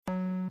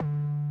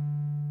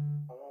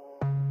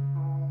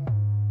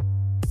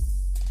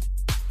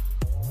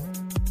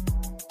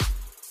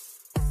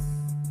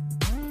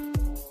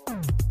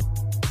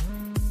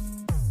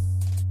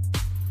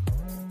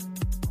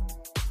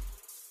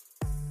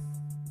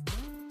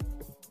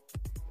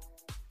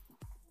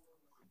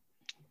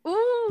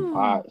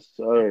Alright,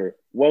 so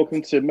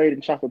welcome to Made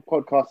in Trafford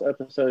podcast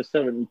episode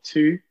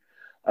 72.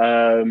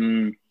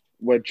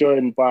 We're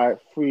joined by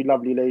three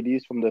lovely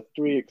ladies from the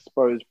Three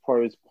Exposed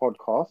Pros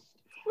podcast.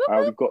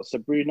 We've got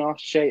Sabrina,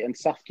 Shay, and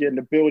Saskia in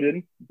the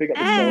building. Big up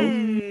yourselves.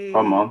 Hey.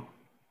 Come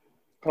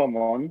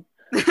on.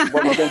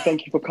 Once again,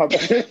 thank you for coming.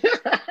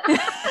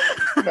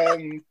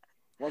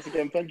 Once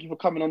again, thank you for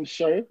coming on the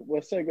show.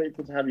 We're so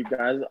grateful to have you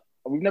guys.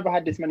 We've never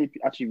had this many.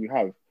 Actually, we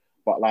have,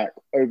 but like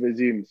over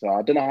Zoom. So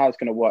I don't know how it's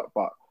going to work,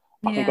 but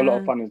I think a lot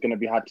of fun is going to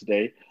be had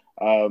today.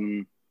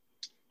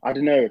 I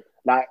don't know.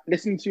 Like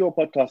listening to your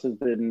podcast has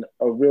been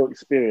a real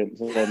experience,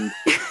 and the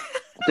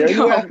only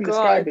way I can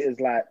describe it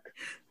is like,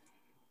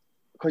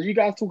 because you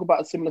guys talk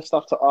about similar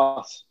stuff to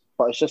us,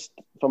 but it's just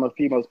from a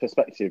female's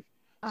perspective.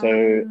 So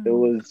it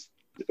was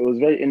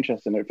very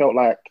interesting. It felt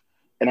like,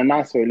 in a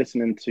nice way,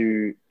 listening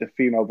to the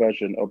female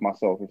version of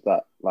myself, if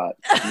that like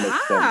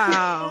makes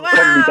sense.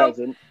 Probably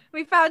doesn't.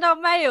 We found our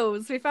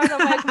males. We found our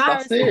male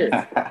comparisons.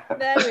 That's it.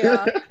 There we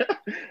are.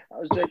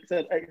 As Jake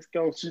said,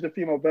 ex-girl, she's the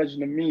female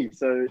version of me.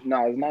 So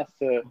no, it was nice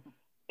to.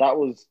 That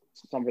was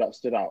something that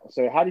stood out.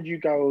 So how did you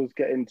girls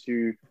get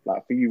into,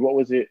 like, for you, what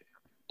was it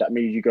that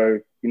made you go,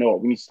 you know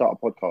what, we need to start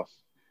a podcast?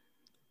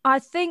 I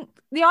think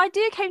the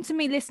idea came to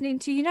me listening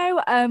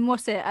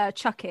to,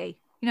 Chucky.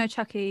 You know,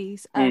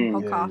 Chucky's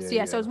podcast.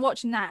 Yeah, so I was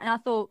watching that and I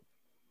thought,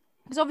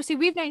 because obviously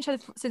we've known each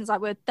other since like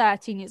we're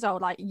 13 years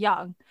old, like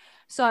young.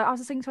 So I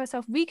was just thinking to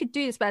myself, we could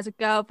do this, but as a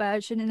girl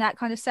version in that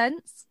kind of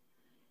sense.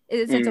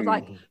 In the sense of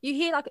like, you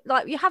hear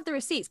like you have the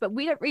receipts, but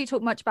we don't really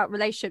talk much about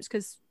relationships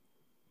because,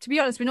 to be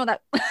honest, we're not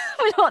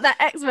that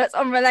experts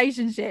on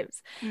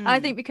relationships. And I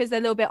think because they're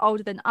a little bit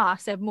older than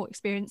us, they have more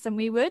experience than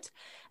we would.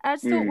 And I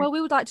just thought, well, we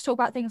would like to talk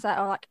about things that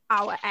are like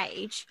our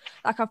age.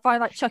 Like I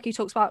find like Chucky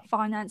talks about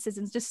finances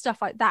and just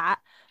stuff like that,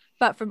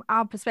 but from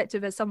our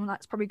perspective as someone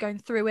that's probably going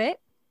through it.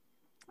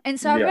 And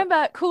so I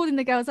remember calling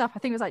the girls up, I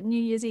think it was like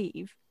New Year's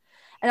Eve.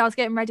 And I was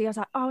getting ready. I was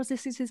like, I was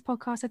listening to this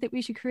podcast. I think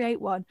we should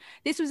create one.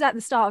 This was at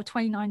the start of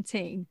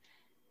 2019.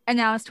 And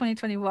now it's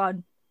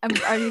 2021. And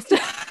we've only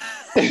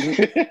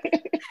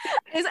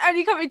it's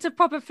only coming to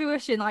proper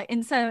fruition, like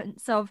in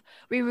sense of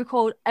we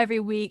record every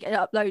week and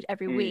upload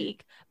every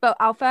week. But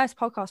our first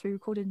podcast we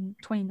recorded in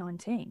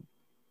 2019.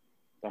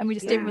 And we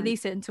just didn't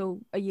release it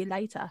until a year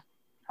later.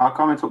 How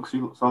come it took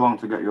you so long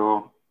to get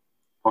your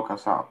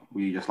podcast out?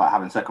 Were you just like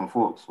having second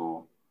thoughts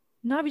or?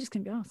 No, we just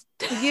couldn't be asked.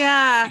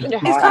 Yeah.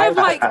 It's kind of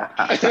like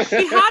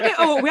we had it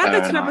all. We had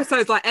the two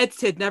episodes like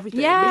edited and everything.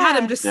 Yeah. We had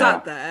them just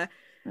sat there.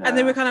 Yeah. And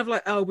then we're kind of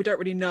like, oh, we don't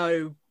really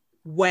know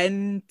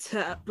when to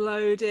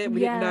upload it. We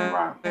didn't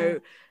know.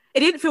 It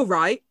didn't feel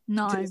right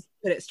to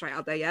put it straight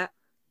out there yet.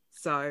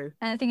 So,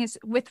 and the thing is,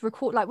 with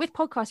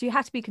podcasts, you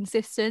have to be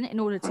consistent in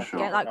order to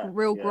get like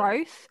real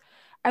growth.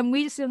 And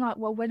we just feel like,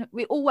 well, when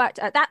we all worked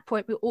at that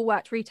point, we all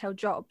worked retail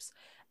jobs,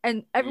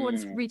 and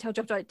everyone's retail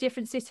jobs are at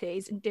different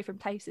cities and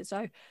different places,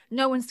 so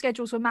no one's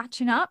schedules were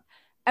matching up.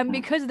 And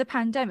because of the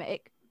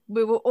pandemic,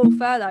 we were all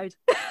furloughed,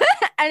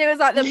 and it was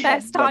like the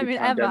best timing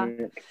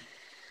ever.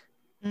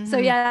 So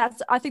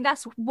I think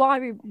that's why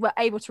we were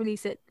able to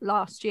release it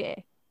last year.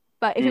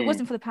 But if it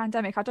wasn't for the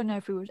pandemic, I don't know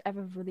if we would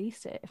ever have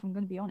released it, if I'm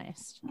going to be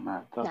honest.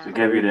 It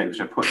gave you the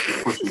extra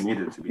push you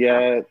needed to be.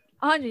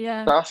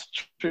 That's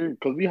true,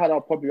 because we had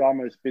probably our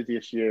most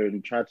busiest year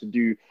and tried to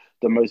do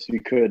the most we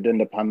could in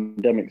the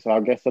pandemic. So I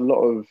guess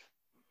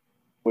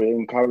we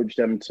encouraged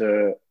them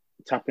to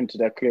tap into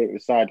their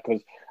creative side,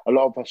 because a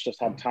lot of us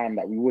just had time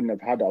that we wouldn't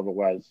have had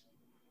otherwise.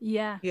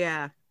 Yeah.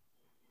 And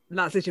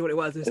that's literally what it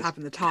was, just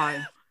having the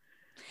time.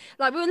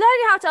 Like, we were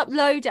learning how to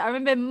upload it. I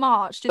remember in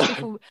March, just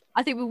before,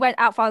 I think we went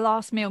out for our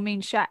last meal, me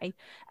and Shay,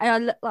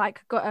 and I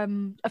got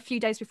a few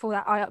days before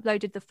that, I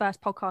uploaded the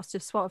first podcast to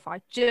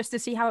Spotify just to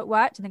see how it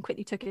worked, and then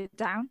quickly took it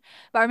down.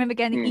 But I remember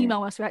getting an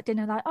email whilst we were at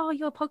dinner, like, oh,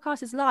 your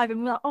podcast is live,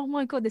 and we're like, oh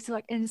my god, this is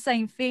like an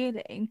insane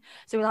feeling.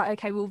 So we're like,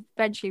 okay, we'll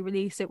eventually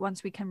release it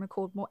once we can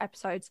record more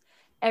episodes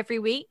every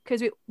week,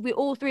 because we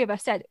all three of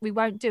us said we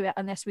won't do it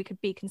unless we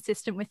could be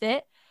consistent with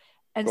it.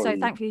 And so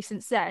thankfully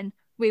since then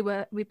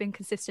we've been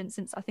consistent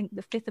since I think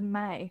the 5th of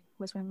May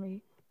was when we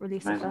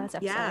released the first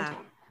episode.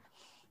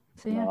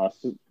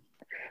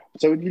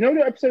 So you know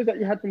the episodes that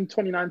you had from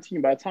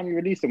 2019, by the time you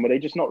released them, were they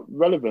just not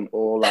relevant,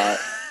 or like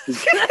to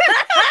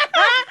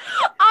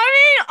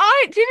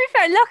be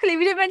fair, luckily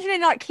we didn't mention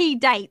any like key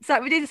dates.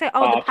 Like we didn't say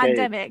the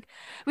pandemic.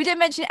 We didn't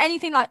mention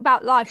anything like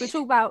about life. We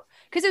talked about,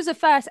 because it was the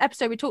first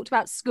episode, we talked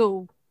about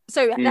school.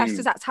 So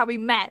that's how we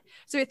met.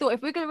 So we thought,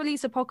 if we're going to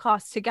release a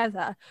podcast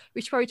together, we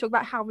should probably talk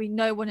about how we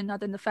know one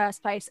another in the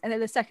first place. And then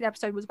the second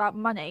episode was about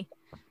money,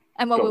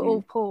 and we're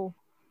all poor.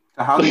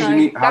 So how did you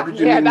meet? How did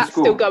you meet in that's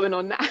school? Still going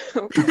on now.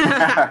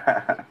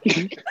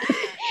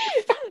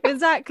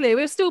 Exactly,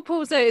 we're still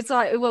poor, so it's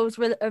like it was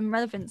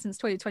relevant since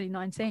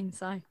 2019.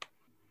 So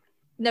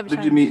never.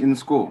 Did you meet in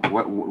school?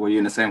 Were you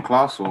in the same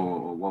class,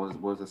 or what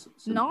was this?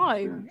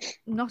 No,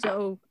 not at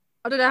all.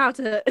 I don't know how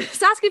to.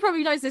 Saskia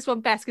probably knows this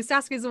one best, because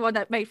Saskia's the one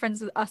that made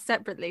friends with us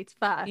separately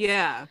first.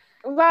 Yeah.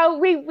 Well,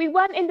 we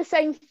weren't in the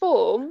same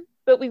form,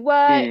 but we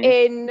were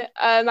in.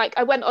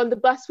 I went on the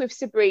bus with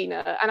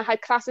Sabrina, and I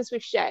had classes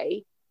with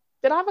Shay,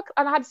 I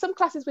had some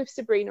classes with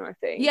Sabrina, I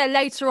think. Yeah,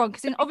 later on,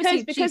 because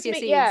obviously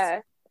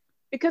GCSEs.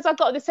 Because I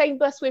got on the same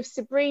bus with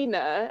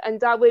Sabrina,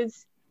 and I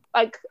was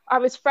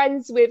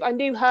friends with, I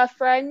knew her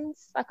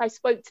friends, like I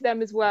spoke to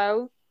them as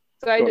well.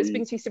 So I ended up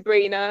speaking to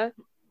Sabrina,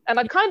 and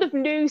I kind of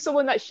knew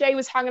someone that Shay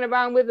was hanging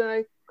around with, and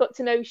I got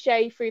to know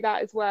Shay through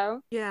that as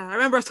well. Yeah, I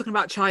remember us talking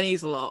about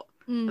Chinese a lot.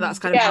 That's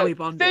kind of how we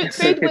bonded.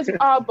 Food was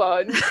our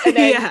bond, and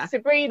then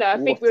Sabrina, I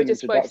think we were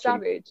just both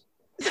savage.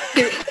 I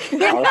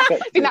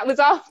think that was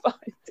our bond.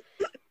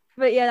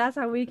 But yeah, that's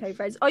how we became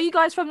friends. Are you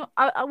guys from?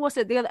 What's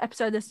it? The other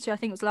episode I listened to, I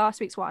think it was last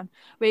week's one,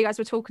 where you guys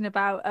were talking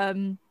about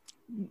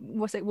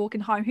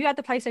walking home. Who had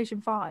the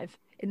PlayStation 5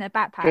 in their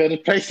backpack? The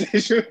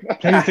PlayStation 5.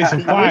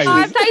 PlayStation.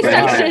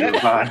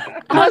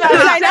 I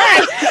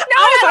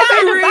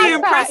was really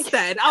impressed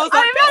then. I was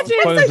like,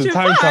 PlayStation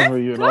 5.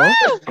 You know?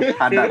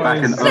 Had that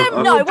back in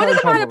no, when did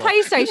they find a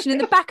PlayStation in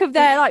the back of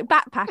their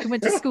backpack and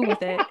went to school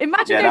with it?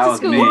 Imagine going to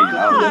school.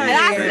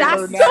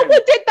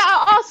 Someone did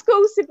that at our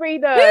school,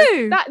 Sabrina.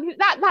 Who?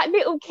 That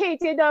little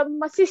kid in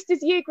my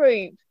sister's year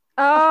group.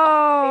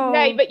 Oh.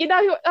 No, but you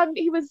know,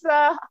 he was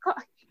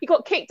he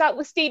got kicked out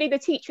for stealing the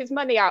teacher's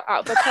money out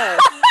of her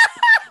purse.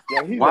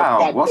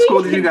 Wow, what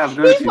school did you guys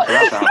go to?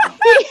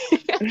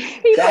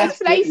 He's got a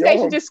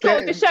PlayStation just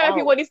to show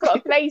everyone he's got a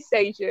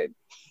PlayStation.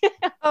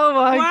 Oh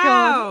my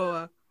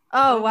god!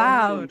 Oh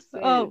wow!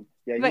 Oh,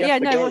 but yeah,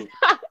 no.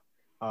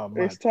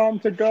 It's time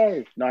to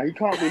go. No, he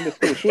can't be in the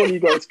school. Surely he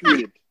got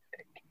excluded.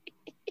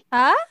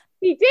 Huh?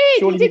 He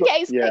did. He did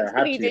get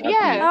excluded.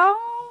 Yeah. Oh.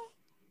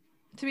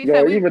 To be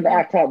fair, even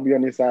I can't be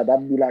on his side.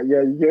 I'd be like,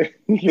 your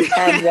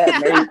time's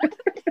up, mate.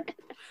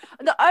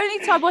 The only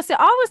time I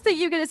was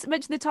thinking you were going to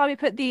mention the time we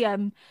put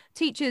the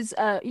teachers,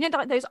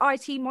 like those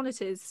IT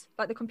monitors,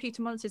 like the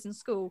computer monitors in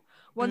school.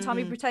 One time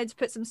we pretended to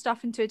put some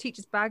stuff into a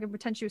teacher's bag and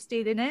pretend she was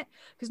stealing it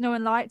because no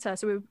one liked her,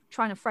 so we were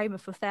trying to frame her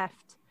for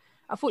theft.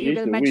 I thought you were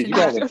going to mention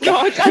that. No,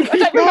 I don't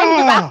remember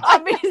that.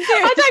 I mean,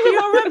 I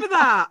don't remember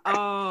that.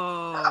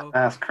 Oh,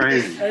 that's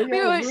crazy.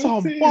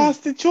 Some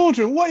bastard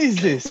children. What is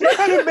this? What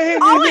kind of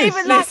behavior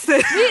is this?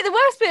 The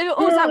worst bit of it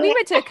was like we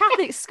went to a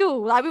Catholic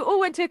school. Like we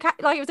all went to it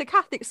was a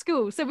Catholic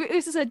school. So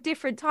this is a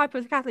different type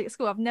of Catholic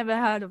school. I've never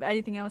heard of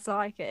anything else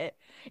like it.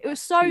 It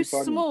was so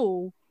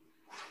small.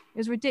 It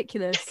was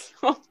ridiculous.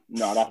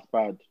 No, that's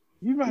bad.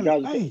 You ran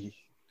away.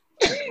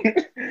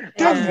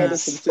 I've heard of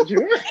some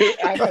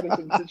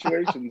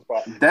situations,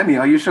 but Demi,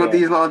 are you sure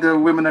these are the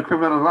women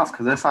equivalent of us?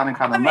 Because they're sounding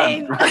kind of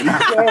mad right now.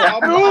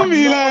 Don't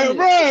be like,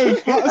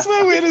 bro. I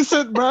swear we're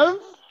innocent, bro.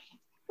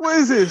 What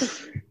is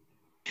this?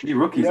 You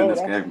rookies in this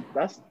game.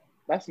 That's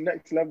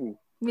next level.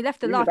 We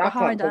left the life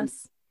behind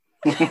us.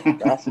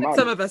 That's mad.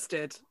 Some of us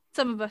did.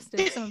 Some of us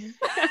did.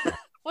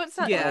 What's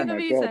that going to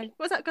mean?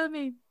 What's that going to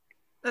mean?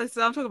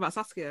 So I'm talking about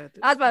Saskia.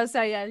 I was about to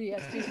say,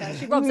 yes,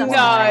 she robs us.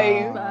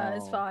 No,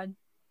 it's fine.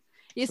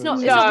 It's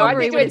not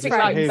robbery when it's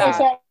like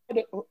that.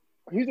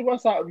 Who's the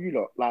worst out of you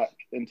lot, like,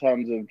 in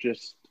terms of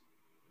just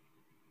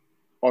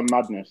on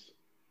madness?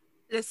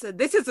 Listen,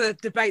 this is a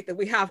debate that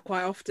we have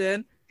quite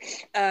often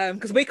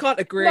because we can't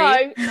agree.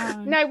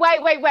 No,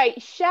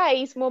 wait.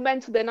 Shay's more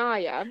mental than I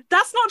am.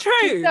 That's not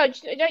true. No,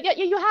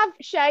 you have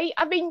Shay.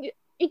 I mean,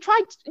 you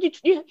tried.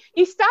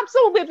 You stabbed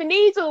someone with a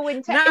needle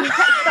in textile.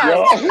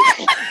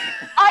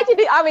 I did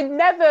it. I would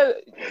never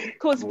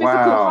cause physical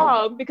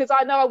harm because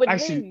I know I would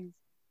lose.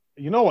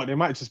 You know what? They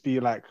might just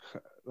be like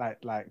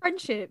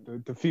friendship.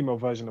 The female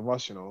version of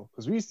us,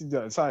 because we used to do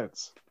that in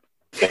science.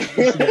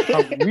 we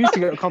used to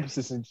get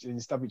compasses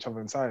and stab each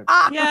other in science.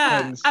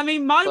 Yeah, I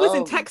mean, mine was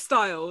in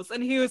textiles,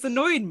 and he was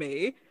annoying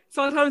me,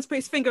 so I told him to put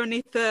his finger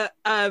underneath a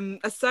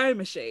sewing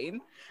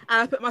machine,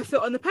 and I put my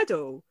foot on the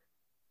pedal,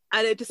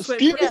 and it just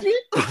went. Excuse me?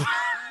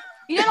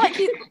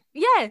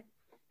 Yeah.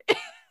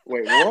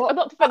 Wait, what? I'm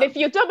not fun if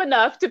you're dumb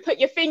enough to put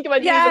your finger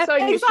underneath the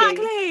sewing machine.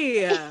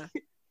 Exactly.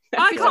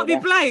 I can't be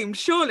blamed.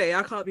 Surely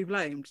I can't be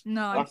blamed.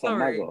 No, I'm That's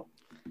sorry.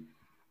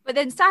 But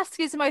then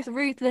Saskia is the most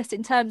ruthless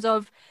in terms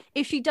of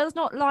if she does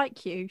not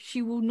like you,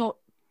 she will not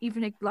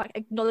even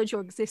acknowledge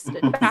your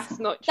existence. That's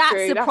not true.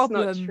 That's the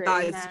problem. Not true.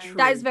 That is true.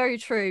 That is very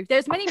true.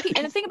 There's many people,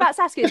 and the thing about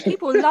Saskia is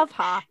people love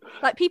her.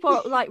 Like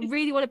people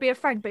really want to be a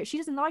friend, but if she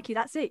doesn't like you,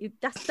 that's it.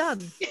 That's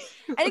done.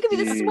 And it could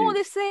be the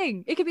smallest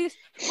thing. It could be this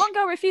one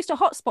girl refused to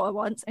hotspot her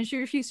once, and she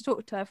refused to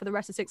talk to her for the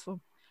rest of sixth form.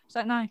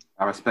 Don't know.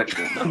 I respect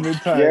it.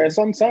 Yeah, it's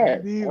on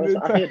site. I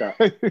hear that.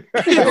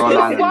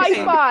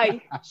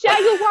 Wi-Fi.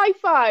 Share your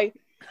Wi-Fi.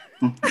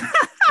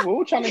 We're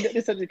all trying to get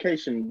this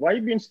education. Why are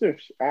you being stiff?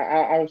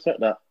 I respect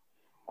that.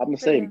 I'm the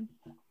same.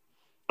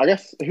 I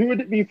guess, who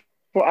would it be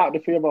for out of the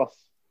three of us?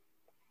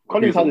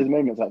 Collins has his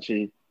moments,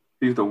 actually.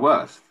 Who's the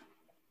worst?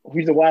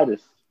 Who's the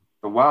wildest?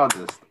 The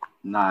wildest?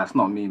 Nah, it's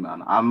not me,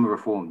 man. I'm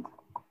reformed.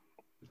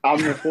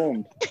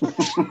 Listen.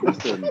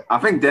 I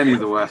think Demi's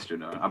the worst,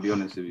 I'll be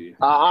honest with you.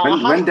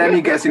 When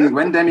Demi gets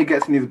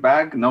in his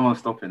bag, no one's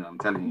stopping him, I'm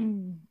telling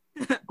you.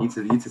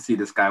 You need to see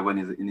this guy when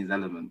he's in his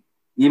element.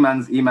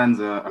 Eman's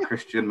a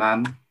Christian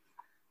man.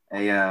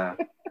 A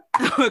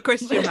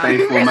Christian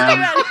faithful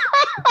man.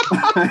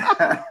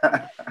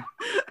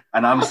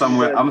 And I'm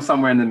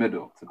somewhere in the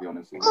middle, to be honest.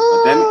 honestly.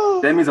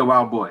 But Demi's a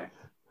wild boy.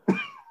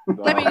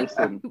 Demi,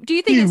 do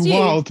you think it's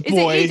you? Is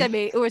it you,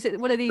 Demi, or is it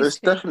one of these? It's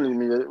definitely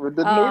me.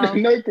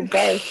 No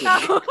comparison.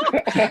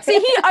 See,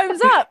 he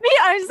owns up.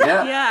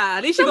 Yeah,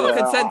 at least you got a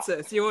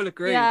consensus. You all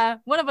agree. Yeah,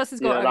 one of us has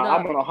got.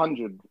 I'm on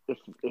 100 if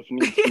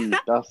need be.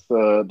 That's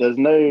there's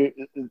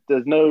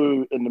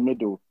no in the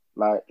middle.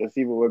 Like it's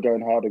either we're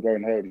going hard or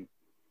going home.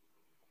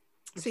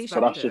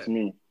 So that's just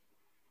me.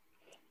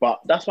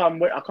 But that's why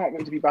I can't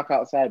wait to be back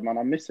outside, man.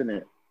 I'm missing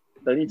it.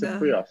 They need to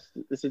free us.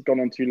 This has gone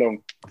on too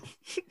long.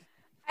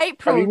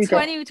 April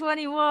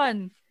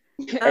 2021.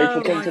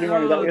 April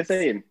 2021, is that what you're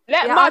saying?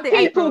 Let my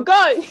people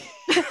go.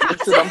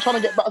 Listen, I'm trying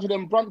to get back to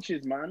them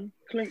brunches, man.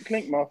 Clink,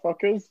 clink,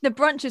 motherfuckers. The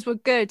brunches were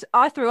good.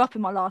 I threw up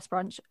in my last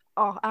brunch.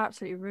 Oh, I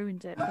absolutely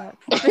ruined it. But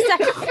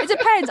it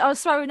depends. I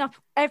was throwing up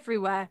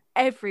everywhere.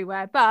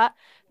 But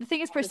the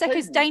thing is, Prosecco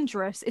is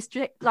dangerous. It's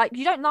like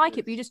you don't like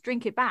it, but you just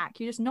drink it back.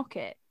 You just knock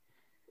it.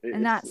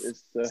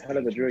 It's a hell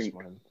of a drink.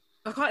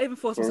 I can't even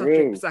force myself to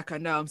drink Prosecco.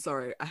 No, I'm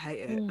sorry. I hate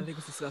it. I think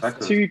it's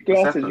disgusting. 2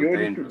 glasses,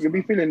 you'll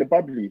be feeling the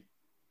bubbly.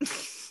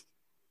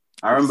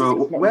 I remember,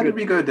 where did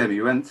we go, Debbie?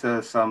 We went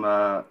to some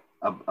a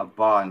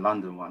bar in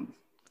London once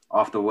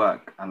after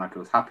work, and like it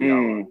was happy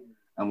hour,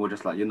 and we're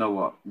just like, you know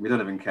what? We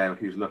don't even care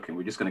who's looking.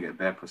 We're just gonna get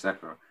bare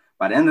Prosecco.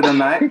 By the end of the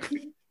night,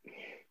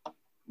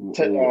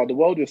 the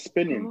world was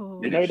spinning.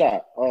 You know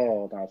that?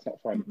 Oh, no, it's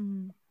not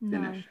fun.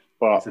 Finish.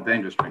 But it's a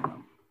dangerous drink,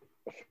 man.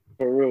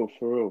 For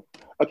real.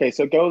 Okay,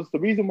 so girls, the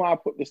reason why I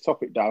put this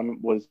topic down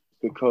was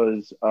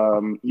because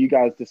you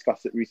guys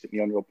discussed it recently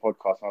on your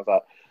podcast. And I was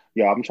like,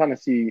 yeah, I'm trying to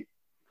see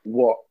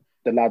what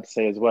the lads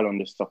say as well on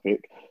this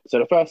topic. So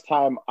the first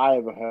time I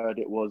ever heard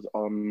it was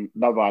on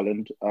Love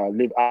Island.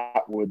 Liv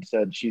Atwood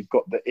said she's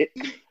got the ick.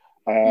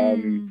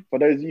 For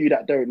those of you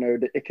that don't know,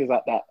 the ick is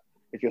like that.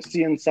 If you're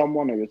seeing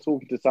someone or you're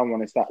talking to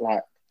someone, it's that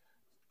like,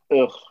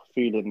 ugh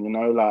feeling, you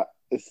know, like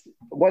it's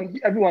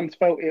everyone's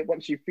felt it.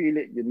 Once you feel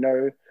it, you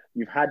know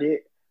you've had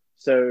it.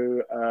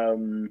 So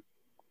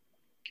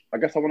I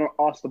guess I want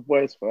to ask the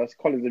boys first.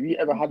 Collins, have you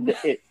ever had the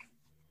ick?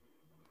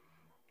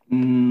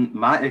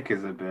 My ick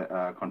is a bit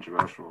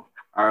controversial.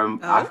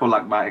 I feel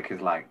like my ick is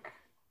like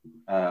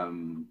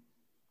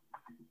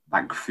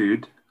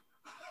food.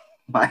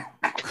 Like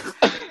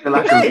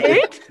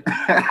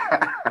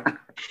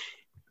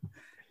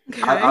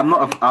I'm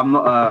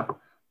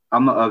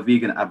not a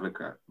vegan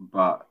advocate,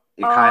 but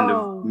it kind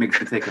of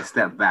makes me take a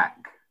step back.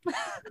 In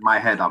my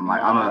head, I'm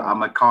like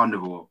I'm a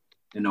carnivore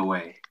in a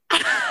way.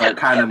 So it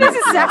kind of makes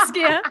me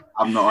Saskia.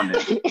 I'm not on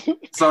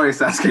it. Sorry,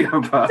 Saskia,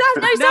 but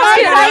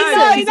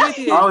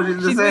Saskia. Oh,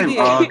 she's the same.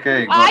 Oh,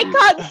 okay. I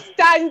can't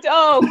stand.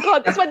 Oh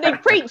God, that's when they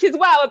preach as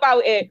well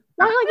about it.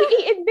 Why are you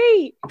eating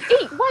meat?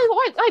 Why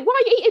are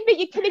you eating meat?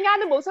 You're killing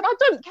animals, and I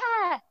don't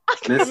care.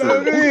 Listen,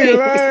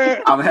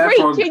 I'm here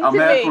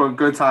for a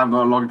good time,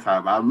 not a long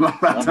time. I'm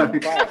not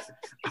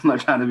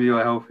trying to be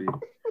all healthy.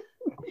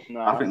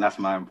 No, I think that's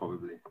mine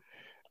probably.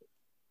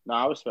 No,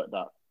 I respect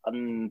that.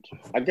 And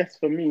I guess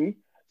for me,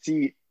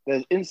 see,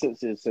 there's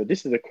instances. So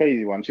this is a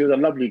crazy one. She was a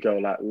lovely girl.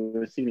 Like we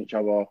were seeing each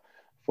other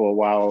for a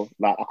while.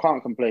 Like I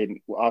can't complain.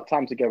 Our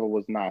time together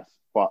was nice,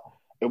 but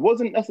it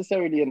wasn't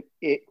necessarily an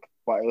ick.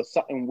 But it was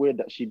something weird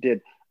that she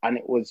did, and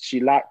it was she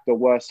liked the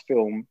worst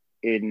film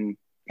in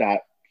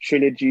like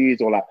trilogies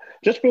or like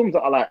just films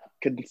that are like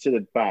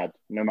considered bad,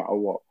 no matter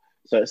what.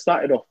 So it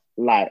started off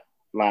like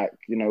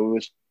you know, we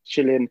were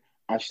chilling,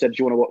 and she said, "Do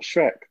you want to watch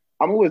Shrek?"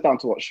 I'm always down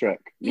to watch Shrek.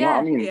 You know what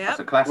I mean? Yeah. It's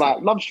a classic.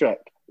 Like, love Shrek.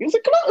 It's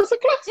a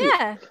classic.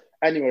 Yeah.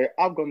 Anyway,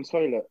 I've gone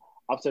toilet.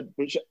 I've said,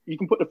 you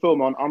can put the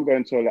film on. I'm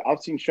going toilet.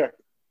 I've seen Shrek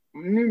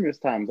numerous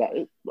times.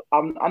 Like,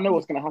 I know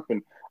what's going to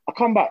happen. I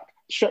come back.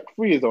 Shrek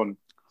 3 is on.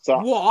 So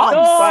what?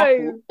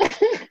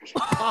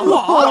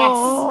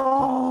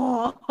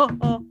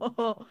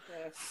 What?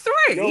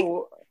 3?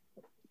 Yo,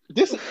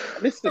 listen,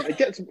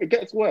 it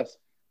gets worse.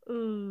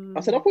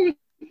 I said, I thought we were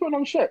putting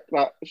on Shrek.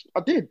 Like,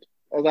 I did.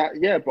 I was like,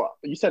 yeah, but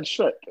you said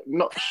Shrek,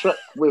 not Shrek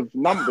with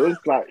numbers,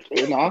 like,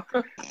 you know.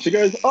 She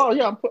goes, oh,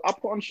 yeah, I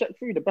put on Shrek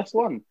 3, the best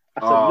one.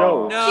 I said,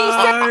 no.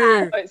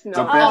 No, it's not.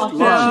 The best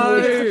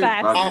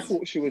one. I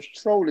thought she was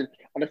trolling.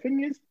 And the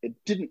thing is, it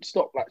didn't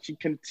stop. Like, she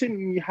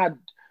continually had,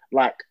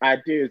 like,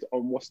 ideas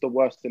on what's the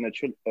worst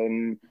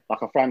in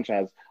like a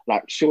franchise.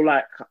 Like, she'll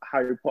like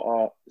Harry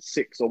Potter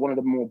 6 or one of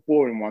the more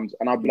boring ones.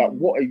 And I'd be like,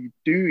 what are you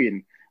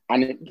doing?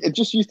 And it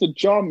just used to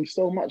jar me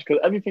so much because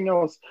everything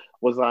else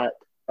was like,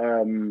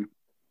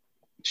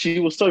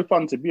 she was so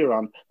fun to be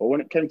around, but when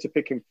it came to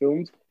picking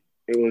films,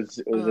 it was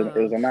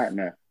a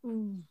nightmare.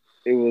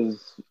 It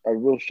was a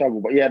real struggle.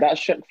 But yeah, that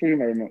Shrek 3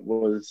 moment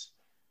was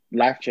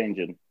life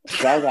changing.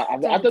 So I was like,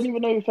 I don't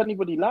even know if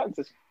anybody likes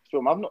this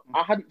film.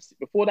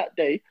 Before that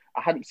day, I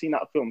hadn't seen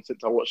that film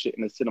since I watched it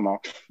in the cinema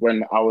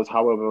when I was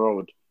however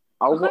old.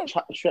 I would watch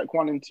Shrek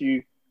 1 and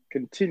 2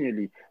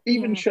 continually,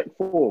 even Shrek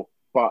 4,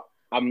 but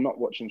I'm not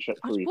watching Shrek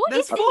 3. What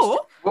is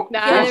 4? No,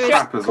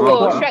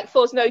 Shrek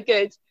 4's no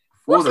good.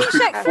 What's in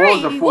Shrek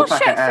 3? What's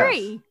Shrek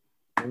 3?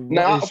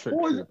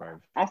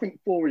 I think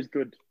 4 is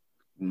good.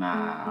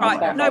 Nah.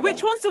 Right. No,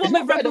 which one's the one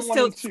with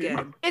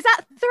Rumpelstiltskin? Is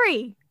that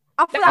 3?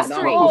 I thought that's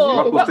 3.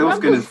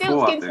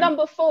 Rumpelstiltskin's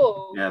number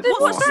 4. Yeah,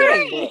 what's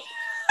 3?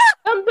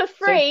 Number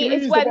 3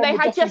 is when they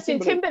had Justin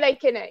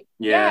Timberlake in it.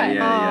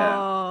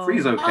 Yeah.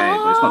 3's okay,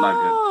 but it's not that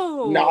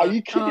good. No, are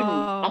you kidding me?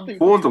 I think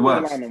 4's the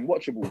worst.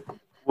 Unwatchable.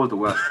 4's the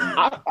worst.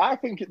 I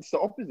think it's the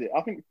opposite.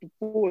 I think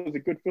 4 is a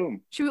good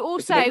film. Should we all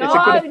say?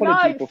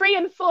 No, 3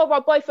 and 4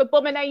 are both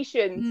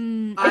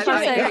abominations.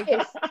 Should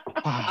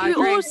we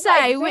all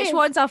say which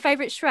one's our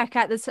favourite Shrek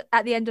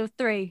at the end of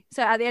 3?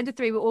 So at the end of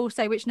 3, we'll all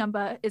say which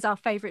number is our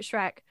favourite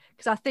Shrek.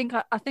 Because I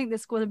think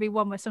there's going to be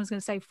one where someone's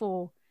going to say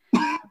 4.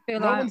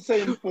 Someone's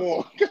saying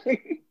 4.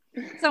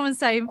 Someone's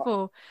saying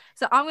 4.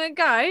 So I'm going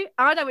to go.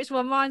 I know which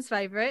one mine's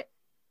favourite.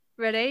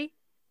 Ready?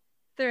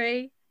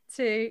 3,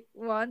 2,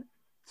 1.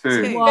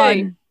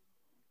 2.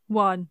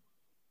 1.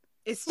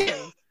 It's 2.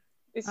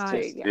 It's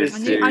 2.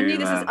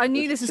 Yeah. I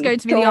knew this was going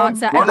to be the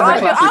answer.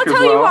 I'll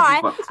tell you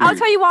why. I'll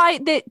tell you why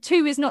that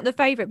 2 is not the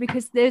favourite,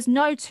 because there's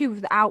no 2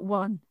 without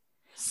 1.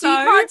 So you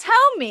can't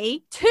tell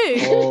me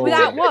 2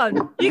 without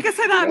 1. You can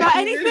say that about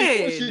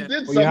anything.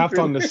 Well, you have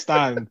to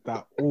understand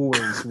that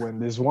always when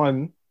there's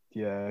 1,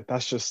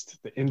 that's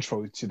just the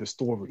intro to the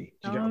story.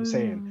 Do you get what I'm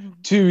saying?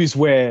 2 is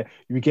where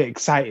you get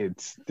excited.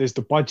 There's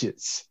the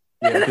budgets.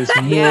 Yeah, there's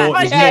more.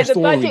 There's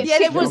more stories. Yeah,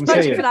 there was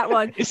budget for that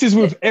one. This is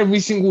with every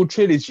single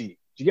trilogy.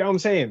 Do you get what I'm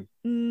saying?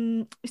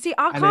 See,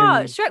 I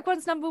can't. Shrek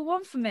 1's number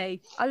 1 for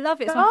me. I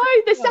love it. No,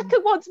 the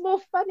second one's more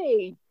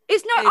funny.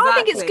 It's not. Exactly. I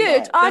think it's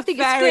good. I think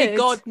it's good. Fairy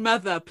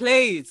godmother,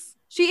 please.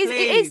 She is. Please.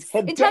 It is.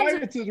 Her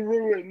diet is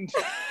ruined.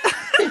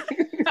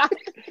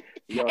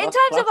 In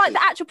terms of like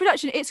the actual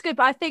production, it's good.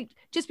 But I think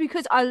just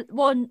because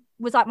 1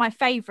 was like my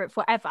favourite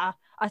forever,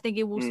 I think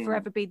it will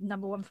forever be the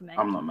number 1 for me.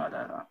 I'm not mad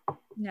at that.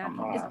 Yeah,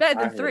 it's better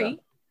than 3.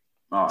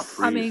 Oh,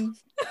 3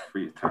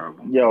 is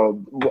terrible.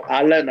 Yo,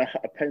 I learned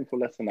a painful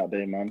lesson that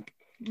day, man.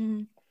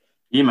 E-Man,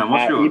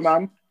 what's yours?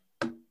 E-Man?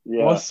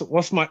 Yeah.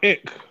 What's my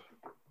ick?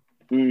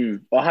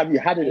 Or have you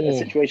had a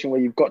situation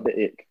where you've got the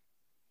ick?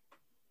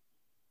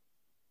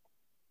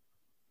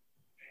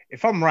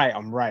 If I'm right,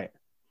 I'm right.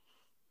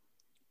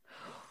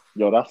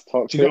 Yo, that's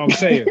toxic. Do you know what I'm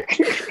saying?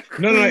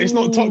 No, it's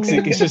not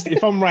toxic. It's just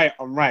if I'm right,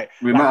 I'm right.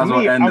 We might as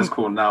well end this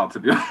call now, to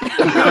be honest.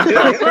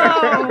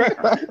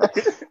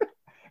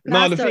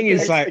 No, the thing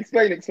is, like,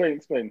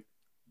 explain.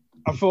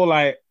 I feel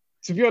like,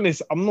 to be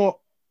honest, I'm not.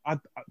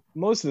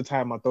 Most of the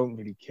time, I don't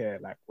really care.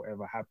 Like,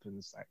 whatever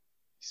happens, like,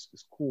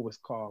 it's cool, it's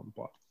calm.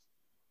 But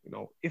you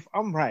know, if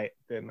I'm right,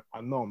 then I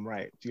know I'm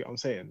right. Do you know what I'm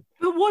saying?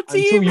 But what do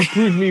until you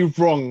prove me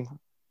wrong?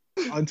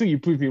 Until you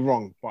prove me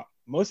wrong. But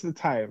most of the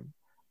time,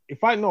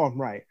 if I know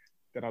I'm right,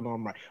 then I know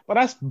I'm right. But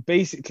that's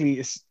basically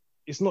it's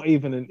not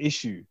even an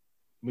issue.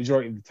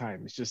 Majority of the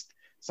time, it's just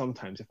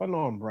sometimes if I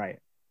know I'm right,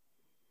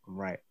 I'm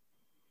right.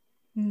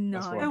 No.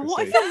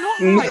 What if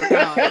you're not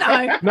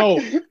right? No.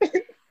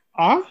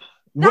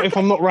 What if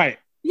I'm not right?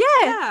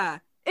 Yeah.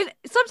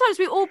 Sometimes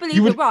we all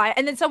believe we're right,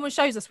 and then someone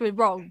shows us we're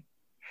wrong.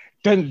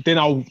 Then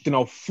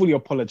I'll fully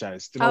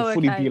apologize. Then I'll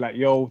fully be like,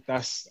 yo,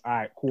 that's all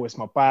right, cool, it's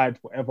my bad,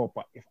 whatever.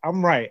 But if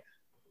I'm right,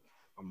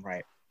 I'm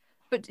right.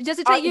 But does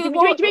it take you? Do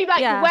you mean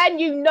like when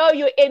you know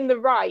you're in the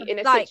right in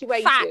a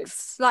situation?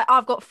 Facts. Like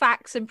I've got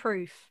facts and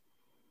proof.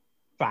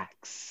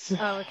 Facts.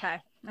 Oh, okay.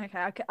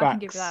 I can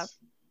give you that.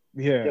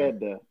 Yeah.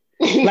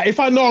 Like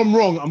if I know I'm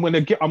wrong, I'm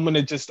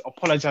gonna just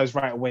apologize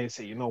right away and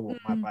say, you know what,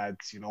 my bad.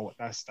 You know what,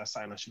 that's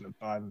something I shouldn't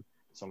have done,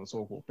 so on and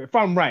so forth. But if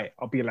I'm right,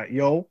 I'll be like,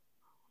 yo,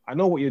 I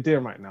know what you're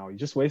doing right now. You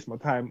just waste my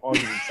time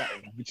arguing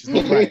something which is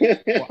not right.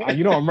 But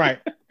you know I'm right.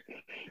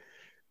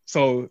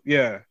 So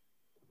yeah.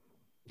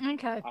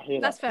 Okay,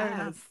 that's fair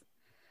enough.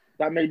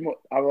 That made more.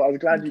 I was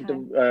glad you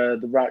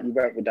the route you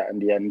went with that in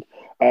the end.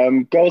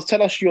 Girls,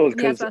 tell us yours,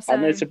 because I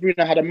know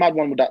Sabrina had a mad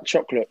one with that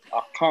chocolate. I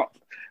can't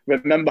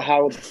remember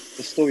how the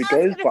story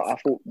goes, but I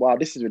thought, wow,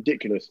 this is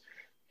ridiculous.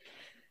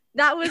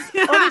 That was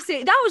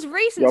honestly that was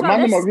recent. Your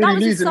man are really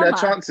losing their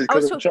chances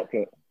because of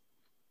chocolate.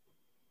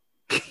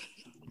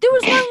 There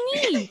was no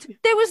need.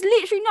 There was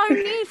literally no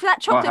need for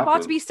that chocolate bar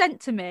to be sent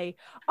to me.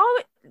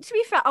 To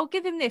be fair, I'll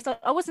give him this.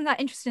 I wasn't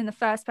that interested in the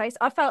first place.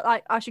 I felt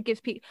like I should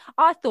give people.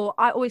 I thought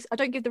I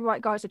don't give the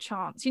right guys a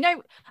chance. You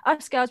know,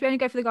 us girls, we only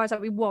go for the guys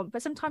that we want,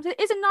 but sometimes it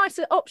is a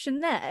nicer option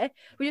there.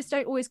 We just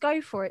don't always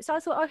go for it. So I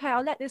thought, okay,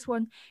 I'll let this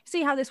one,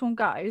 see how this one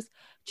goes.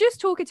 Just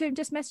talking to him,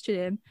 just messaging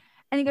him,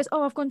 and he goes,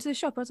 "Oh, I've gone to the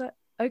shop." I was like,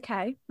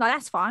 "Okay, like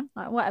that's fine,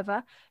 like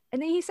whatever."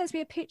 And then he sends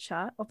me a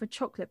picture of a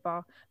chocolate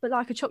bar, but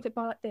like a chocolate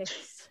bar like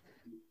this.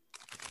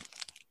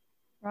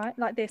 Right,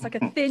 like this, like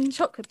a thin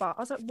chocolate bar.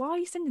 I was like, why are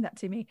you sending that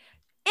to me?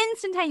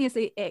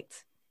 Instantaneously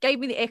icked. Gave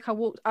me the ick.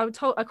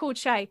 I called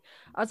Shay.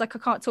 I was like, I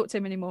can't talk to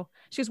him anymore.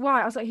 She goes,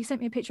 why? I was like, he sent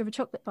me a picture of a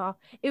chocolate bar.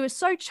 It was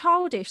so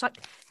childish. Like,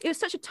 it was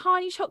such a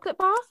tiny chocolate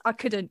bar. I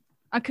couldn't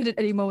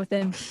anymore with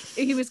him.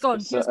 He was gone.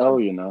 He was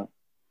gone. You know.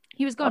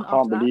 He was gone. I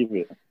can't believe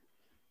it.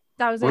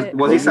 That was it.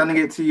 Was he sending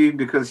it to you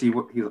because he's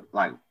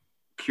like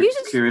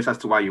curious as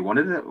to why you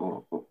wanted it,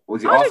 or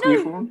was he asking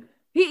you for one?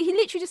 He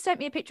literally just sent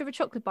me a picture of a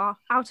chocolate bar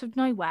out of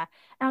nowhere.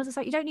 And I was just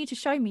like, you don't need to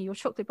show me your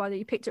chocolate bar that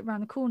you picked up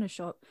around the corner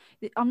shop.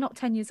 I'm not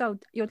 10 years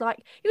old. You're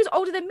like, he was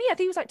older than me. I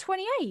think he was like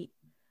 28.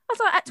 I was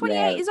like, at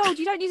 28 years old,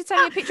 you don't need to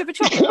send me a picture of a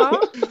chocolate bar.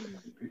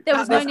 There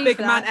was no need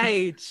for that. Big man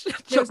age.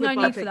 There was no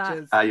need for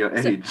that. At your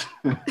age.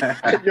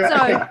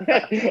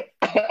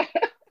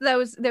 There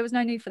was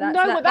no need for that.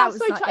 No, so but that's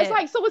so it's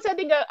like someone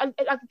sending I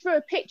drew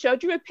a picture. I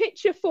drew a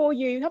picture for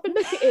you. Have a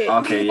look at it.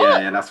 Okay,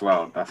 yeah, that's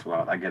wild. I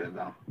get it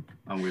now.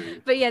 I'm with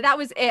you. But yeah, that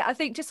was it. I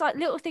think just like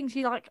little things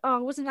you're like, oh, I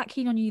wasn't that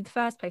keen on you in the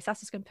first place. That's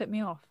just going to put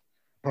me off.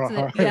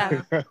 So,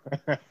 yeah.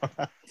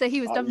 So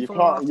he was done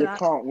for after that.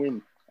 You can't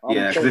win.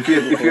 Yeah, because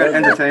if you had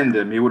entertained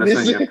him, he would have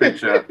sent you a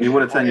picture. He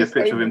would have sent you a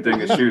picture of him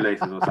doing his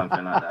shoelaces or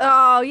something like that.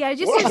 Oh yeah,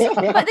 just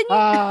but then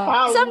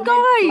some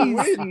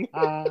guys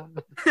are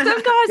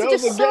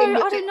just so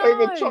I don't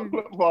know.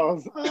 Chocolate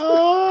bars. But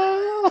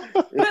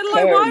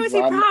like, why was he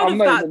proud of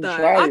that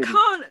though? I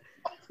can't.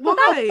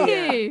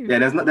 Why?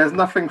 Yeah, there's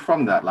nothing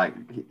from that. Like,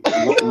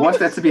 what's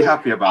there to be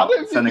happy about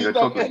sending a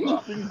chocolate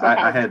bar?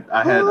 I hear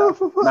that.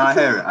 No, I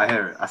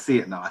hear it. I see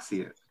it now. I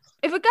see it.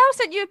 If a girl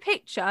sent you a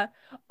picture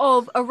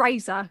of a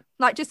razor,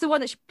 like just the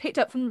one that she picked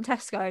up from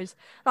Tesco's,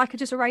 like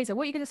just a razor,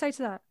 what are you going to say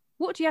to that?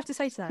 What do you have to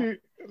say to that?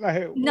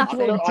 Like,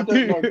 nothing. I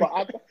don't know,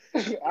 but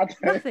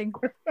nothing.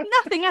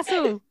 Nothing at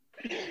all.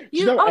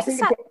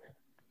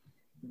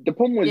 The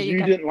problem was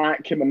you didn't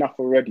like him enough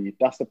already.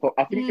 That's the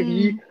problem. I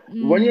think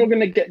when you're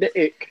going to get the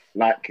ick,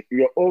 like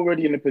you're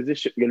already in a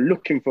position, you're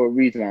looking for a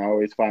reason, I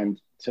always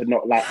find, to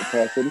not like the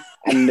person.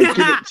 And they give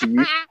it to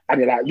you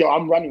and you're like, yo,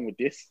 I'm running with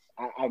this.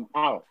 I'm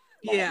out.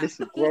 Like, this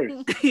is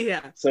gross.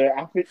 So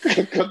I think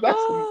because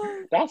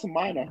that's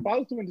minor. If I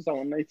was talking to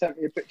someone and they sent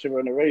me a picture of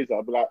an eraser,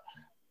 I'd be like,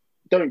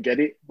 don't get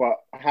it, but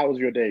how was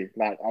your day?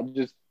 Like, I'd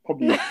just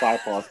probably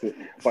bypass it.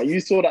 But you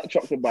saw that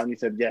chocolate bar and you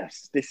said,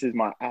 yes, this is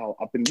my out.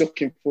 I've been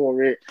looking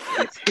for it.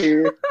 It's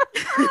here.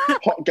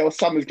 Hot girl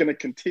summer's going to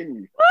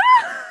continue.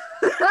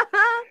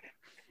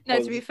 No,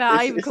 to be fair,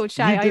 I even called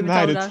Shay. You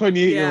denied a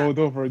 28-year-old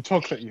over a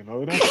chocolate, you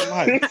know. That's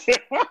nice. And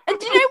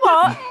do you know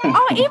what?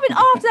 Even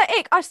after that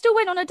ick, I still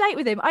went on a date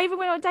with him. I even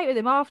went on a date with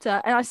him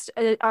after, and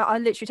I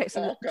literally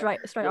texted him straight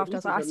after. I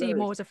was like, I see you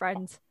more as a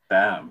friend.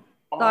 Damn.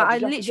 Like, I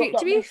literally,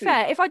 to be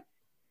fair,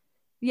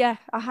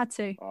 I had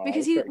to,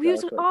 because he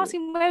was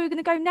asking where we were going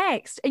to go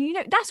next. And you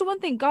know, that's the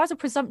one thing, guys are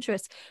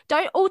presumptuous.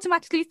 Don't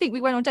automatically think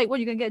we went on date one,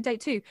 you're going to get a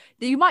date two.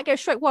 You might get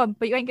a Shrek one,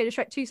 but you ain't get a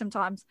Shrek two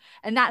sometimes.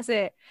 And that's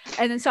it.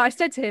 And then so I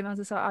said to him, I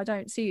was like, I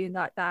don't see you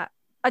like that.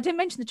 I didn't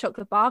mention the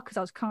chocolate bar because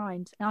I was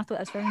kind. And I thought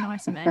that's very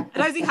nice of me. I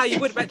don't see how you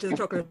would mention the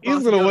chocolate bar.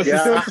 He's going to watch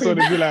this episode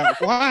and be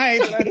like, why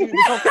did I do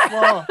the chocolate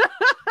bar?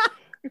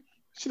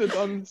 Should have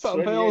done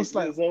something else.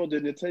 Like old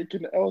and you're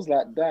taking L's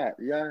like that.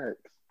 Yikes.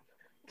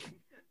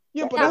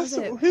 Yeah, but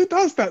who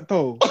does that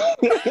though?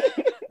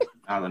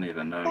 I don't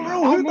even know.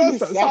 Who does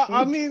that? So,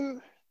 I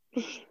mean,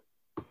 it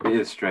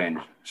is strange.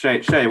 Shay,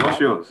 what's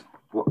yours?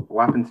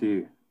 What happened to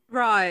you?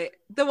 Right,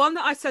 the one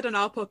that I said on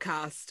our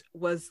podcast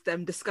was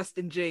them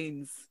disgusting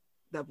jeans.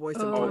 That voice.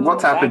 What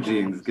type of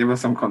jeans? Give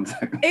us some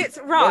context. It's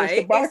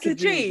right. It's the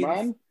jeans.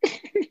 Man.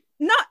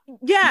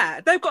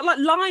 They've got like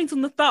lines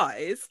on the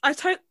thighs.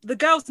 The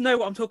girls know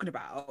what I'm talking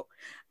about,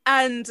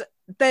 and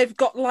they've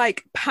got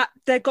like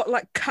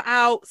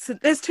cutouts. And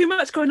there's too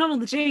much going on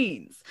the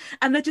jeans,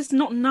 and they're just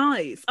not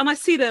nice. And I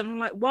see them, I'm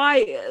like,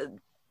 why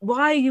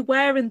are you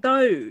wearing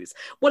those?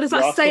 What does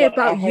that say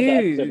about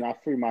you? I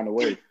threw mine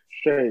away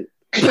straight.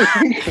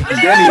 Then you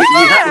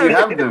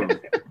have them.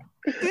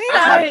 I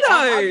had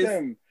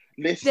those.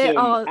 Listen,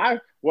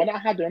 when I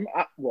had them,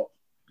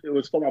 it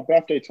was for my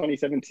birthday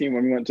 2017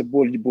 when we went to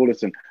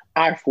Ballerton.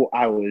 I thought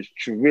I was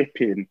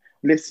tripping.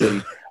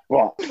 Listen,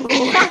 but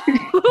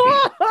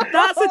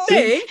that's the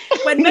thing.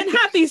 When men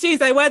have these jeans,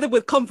 they wear them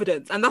with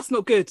confidence, and that's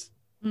not good.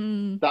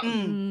 To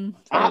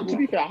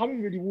be fair, I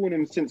haven't really worn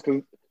them since,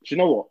 because you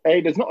know what?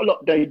 There's not a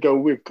lot they go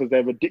with because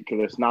they're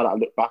ridiculous now that I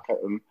look back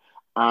at them.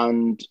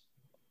 And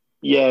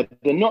yeah,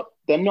 they're not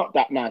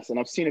that nice. And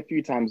I've seen a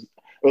few times.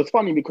 It was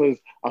funny because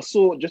I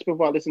saw, just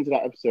before I listened to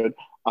that episode,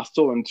 I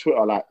saw on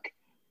Twitter, like,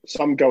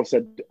 some girl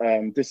said,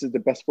 this is the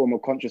best form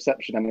of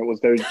contraception, and it was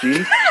those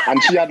jeans.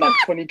 And she had like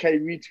 20k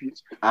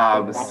retweets.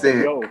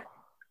 Sick. Yo,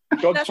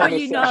 God's trying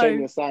to show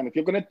you a sign. If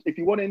you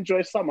want to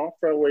enjoy summer,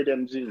 throw away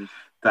them jeans.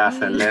 That's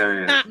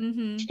hilarious.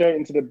 Straight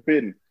into the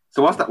bin.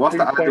 So what's the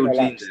ideal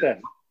jean?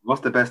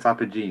 What's the best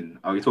type of jean?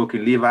 Are we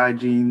talking Levi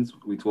jeans?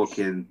 Are we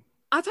talking...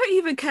 I don't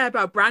even care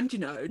about brand, you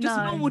know. Just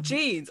normal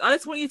jeans. I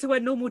just want you to wear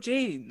normal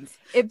jeans.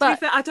 To be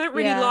fair, I don't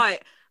really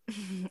like...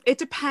 It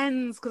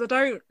depends, because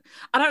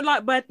I don't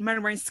like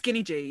men wearing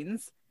skinny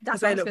jeans. That's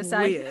they look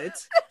weird.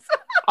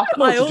 Are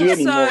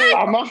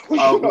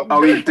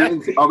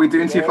we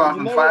doing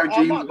 2005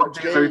 jeans? What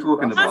jeans are we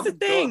talking about? That's the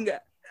thing.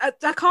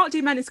 I can't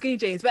do men in skinny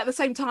jeans, but at the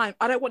same time,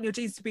 I don't want your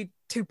jeans to be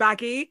too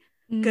baggy,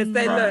 because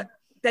they look.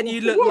 Then you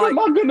look what like.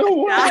 What am I gonna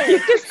wear? You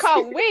just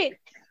can't win.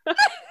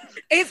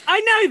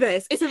 I know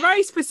this. It's a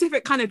very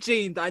specific kind of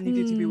jean that I need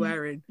you to be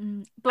wearing,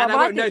 but I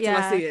won't know till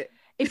I see it.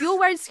 If you're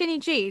wearing skinny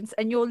jeans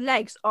and your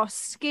legs are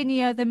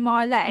skinnier than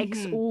my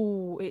legs,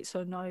 it's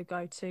a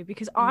no-go too,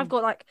 because I've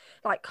got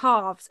like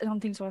calves, and I'm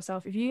thinking to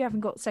myself, if you haven't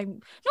got the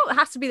same, not it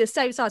has to be the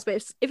same size,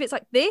 but if it's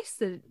like this,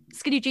 the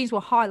skinny jeans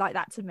will highlight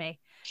that to me,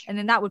 and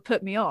then that would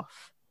put me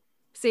off.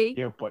 See?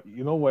 Yeah, but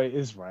you know what it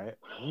is, right?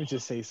 Let me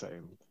just say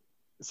something.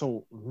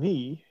 So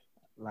me,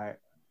 like,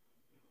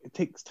 it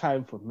takes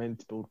time for men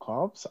to build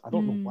calves. I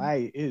don't know why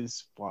it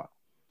is, but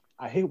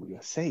I hear what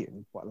you're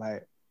saying. But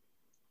like,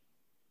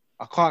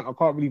 I can't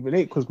really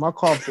relate because my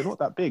calves are not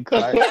that big.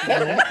 Like,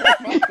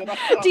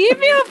 Do you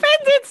feel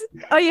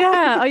offended? Oh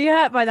yeah. Are you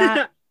hurt by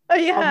that? Oh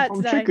yeah.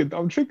 I'm triggered.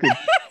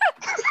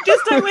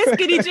 Just don't wear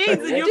skinny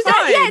jeans and you're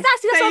fine. Yeah,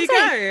 that's what I'm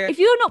saying. If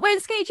you're not wearing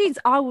skinny jeans,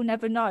 I will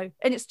never know.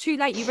 And it's too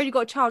late. You've already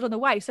got a child on the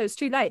way, so it's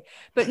too late.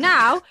 But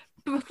now,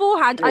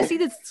 beforehand, I see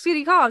the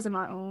skinny calves. I'm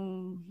like,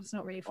 oh, it's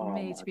not really for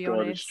me, to be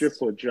honest. Strip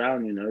or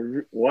drown, you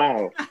know.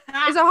 Wow.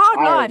 It's a hard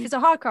life. It's a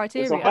hard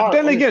criteria.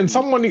 Then again,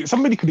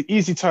 somebody could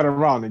easily turn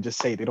around and just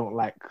say they don't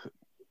like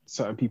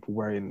certain people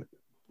wearing,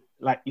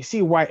 like, you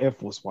see white Air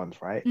Force Ones,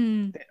 right?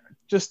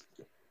 Just,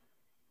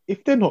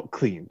 if they're not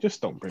clean,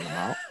 just don't bring them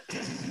out.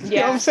 You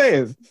know what I'm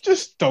saying?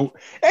 Just don't.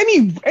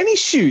 Any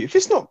shoe, if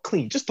it's not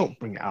clean, just don't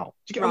bring it out.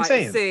 Do you get what I'm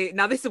saying? See,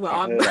 now this is what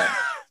I'm...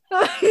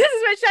 This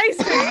is what Shay's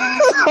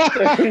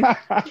doing.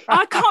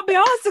 I can't be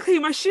asked to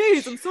clean my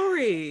shoes. I'm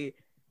sorry.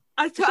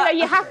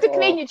 You have to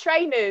clean your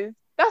trainers.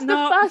 That's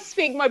the first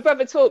thing my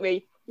brother taught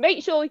me.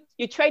 Make sure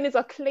your trainers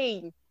are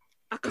clean.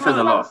 I can't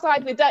come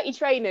outside with dirty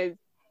trainers.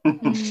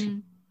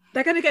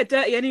 They're going to get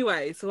dirty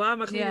anyway, so why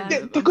am I cleaning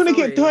them? They're going to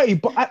get dirty,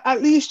 but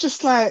at least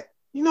just like,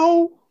 you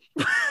know,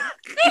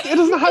 it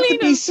doesn't have to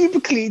be super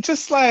clean,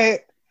 just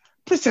like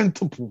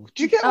presentable.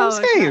 Do you get what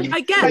I'm saying?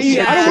 I get it.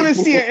 I don't want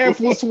to see an Air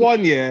Force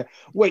One,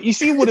 where you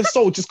see where the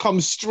sole just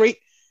comes straight,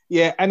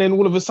 and then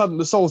all of a sudden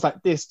the sole's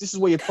like this. This is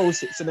where your toe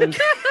sits, and then,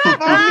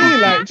 I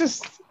mean, like,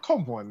 just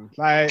come on,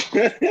 like,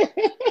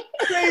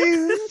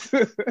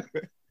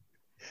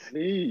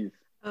 please.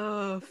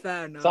 Oh,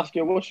 fair enough.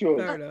 Saskia, what's yours?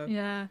 Fair enough.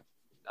 Yeah.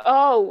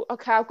 Oh,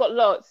 okay, I've got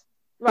lots.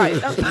 Right.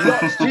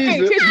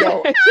 Jesus,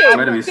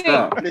 where do we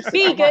start? Listen,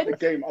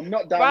 vegan. I'm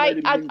not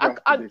downloading I'm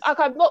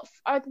not.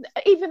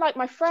 Even like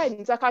my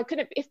friends, like I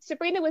couldn't. If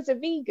Sabrina was a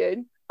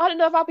vegan, I don't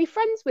know if I'll be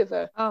friends with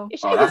her. If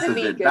she was a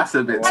vegan, that's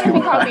a bit I don't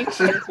think I'll be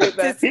friends with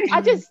her.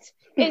 Mm.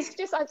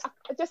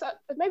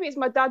 Maybe it's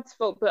my dad's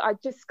fault, but I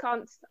just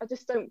can't. I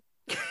just don't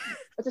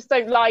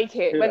like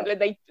it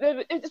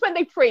when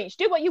they preach.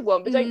 Do what you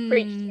want, but don't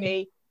preach to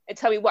me and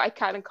tell me what I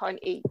can and can't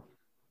eat.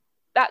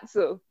 That's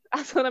all.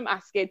 That's what I'm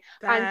asking.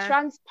 Fair. And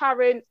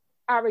transparent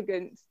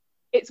arrogance.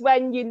 It's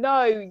when you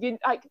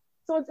like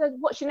someone says,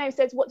 "What's your name?"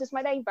 Says, "What does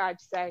my name badge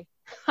say?"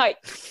 Like,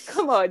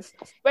 come on,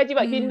 where do you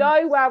work? You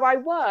know where I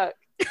work.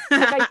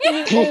 Like, I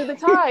see you all the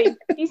time.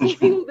 You see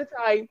me all the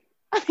time.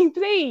 I mean,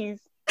 please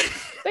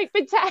don't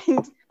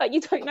pretend like you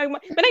don't know my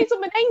name's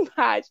on my name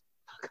badge.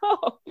 Fuck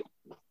off.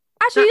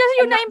 Actually, doesn't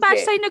your name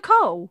badge say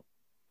Nicole?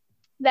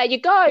 There you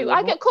go.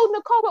 I get called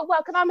Nicole at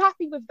work, and I'm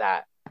happy with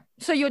that.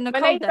 So you're Nicole.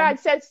 My name badge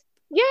says.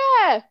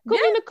 Yeah, call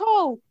me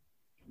Nicole.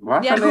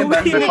 Why your name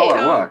badge Nicole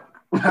at work?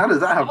 How does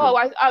that happen? Oh,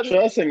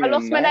 I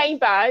lost my name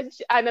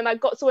badge and then I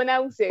got someone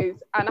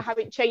else's and I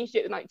haven't changed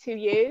it in like 2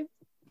 years.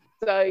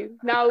 So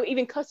now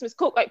even customers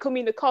call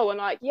me Nicole and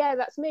I'm like, yeah,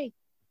 that's me.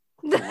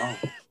 Wow.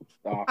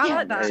 I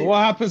like that. So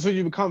what happens when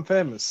you become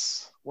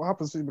famous?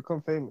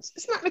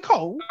 Isn't that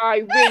Nicole?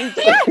 I really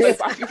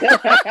don't.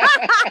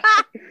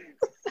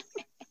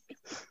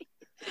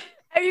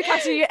 Every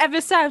customer you ever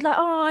served, like,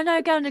 oh, I know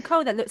a girl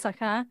Nicole that looks like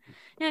her.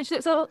 Yeah, she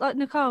looks all like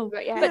Nicole.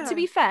 But to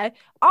be fair,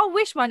 I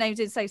wish my name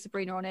didn't say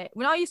Sabrina on it.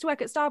 When I used to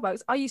work at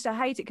Starbucks, I used to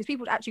hate it because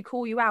people would actually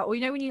call you out. Or, you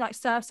know, when you like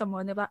serve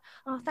someone, they're like,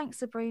 oh, thanks,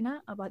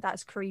 Sabrina. I'm like,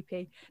 that's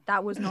creepy.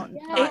 That was not.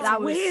 It's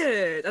that was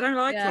weird. I don't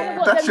like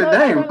it. That's your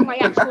name. My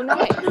actual name.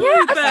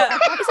 Yeah, but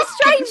it's a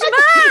strange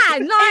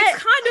man. Like,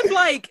 it's kind of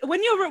like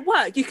when you're at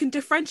work, you can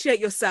differentiate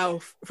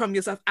yourself from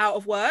yourself out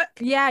of work.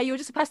 Yeah, you're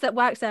just a person that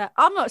works there.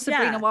 I'm not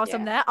Sabrina whilst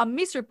I'm there. I'm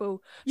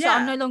miserable. So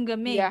I'm no longer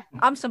me. Yeah.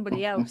 I'm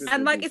somebody else.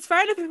 And like, it's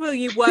fair enough if people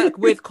you work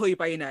with call you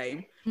by your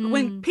name. But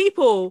when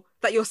people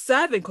that you're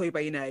serving call you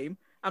by your name,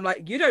 I'm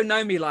like, you don't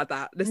know me like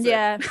that.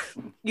 Listen,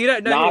 you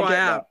don't know who I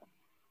am. That.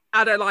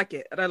 I don't like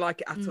it. I don't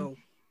like it at all.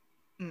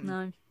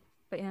 No,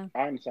 but yeah.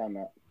 I understand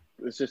that.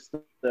 It's just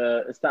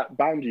it's that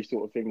boundary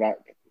sort of thing. Like,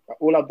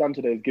 all I've done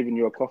today is given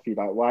you a coffee.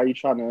 Like, why are you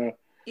trying to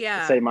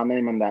say my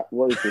name and that?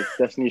 What is this?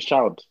 Destiny's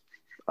Child.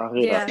 I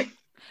hear that.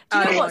 Do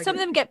you know what? Some of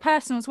them get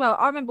personal as well.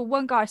 I remember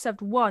one guy I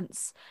served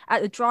once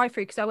at the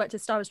drive-thru because I worked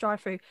at Starbucks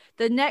drive-thru.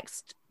 The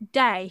next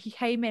day he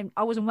came in.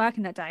 I wasn't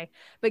working that day,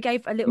 but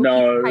gave a little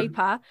piece of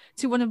paper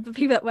to one of the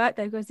people that worked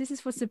there. He goes, "This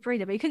is for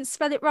Sabrina," but he couldn't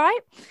spell it right,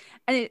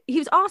 and he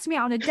was asking me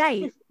out on a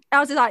date.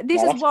 I was like,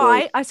 "This is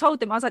why." I told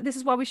them, I was like, "This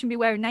is why we shouldn't be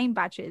wearing name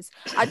badges."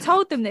 I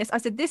told them this. I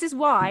said, "This is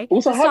why."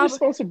 Also, how do you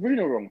spell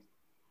Sabrina wrong?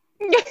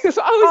 Yes,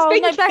 I was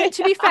thinking. No, but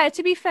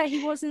to be fair,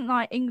 he wasn't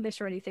like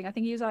English or anything. I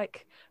think he was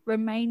like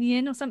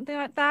Romanian or something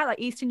like that, like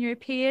Eastern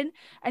European,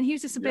 and he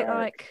was just a bit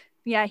like,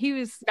 he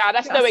was. Nah,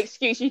 that's no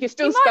excuse. You can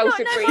still spell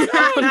Sabrina.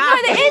 No,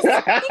 it is.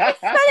 You can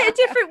spell it a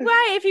different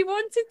way if you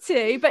wanted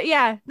to, but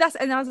yeah,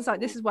 and I was just like,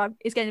 this is why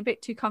it's getting a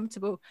bit too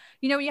comfortable.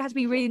 You know, when you have to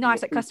be really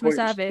nice at customer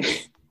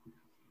service.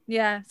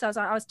 Yeah, so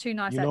I was too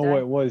nice. You know what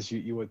it was?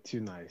 You were too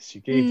nice.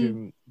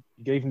 You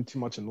You gave him too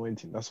much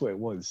anointing. That's what it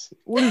was.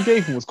 All he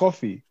gave him was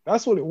coffee.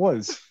 That's what it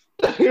was.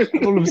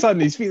 And all of a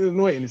sudden, he's feeling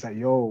anointing. He's like,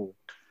 yo,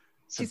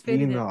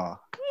 Sabrina,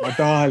 my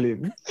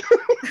darling,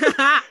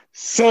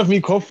 serve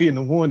me coffee in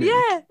the morning.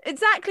 Yeah,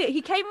 exactly.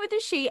 He came with a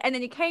sheet, and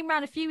then he came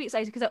around a few weeks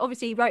later because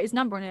obviously he wrote his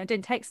number on it. I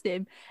didn't text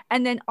him,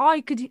 and then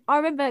I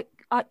remember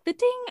the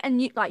ding,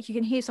 and you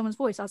can hear someone's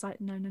voice. I was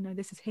like, no,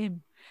 this is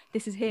him.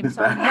 This is him.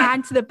 So I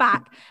ran to the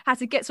back, had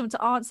to get someone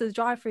to answer the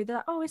drive-through. They're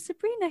like, oh, is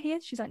Sabrina here?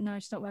 She's like, no,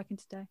 she's not working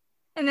today.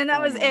 And then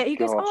that was it. He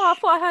goes, oh, I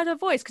thought I heard her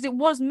voice because it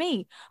was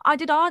me. I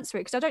did answer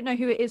it because I don't know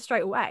who it is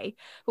straight away.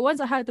 But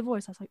once I heard the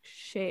voice, I was like,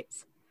 shit.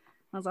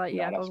 I was like,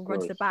 yeah, I'll run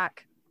to the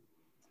back.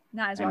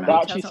 That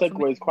actually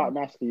segues quite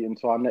nicely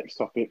into our next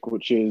topic,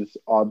 which is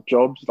our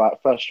jobs,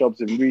 like first jobs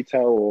in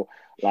retail or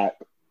like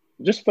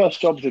just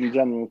first jobs in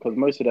general, because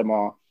most of them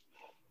are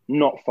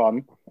not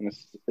fun and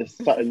it's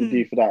something to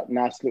do for that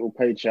nice little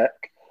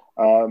paycheck.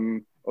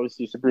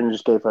 Obviously, Sabrina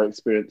just gave her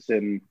experience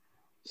in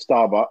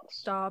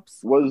Starbucks.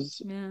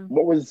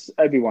 What was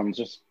everyone's?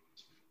 Just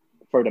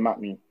throw them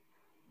at me.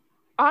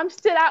 I'm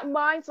still at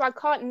mine, so I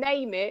can't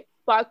name it,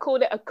 but I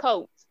called it a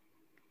cult.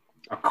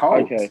 A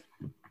cult? Okay.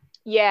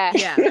 Yeah.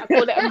 I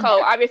called it a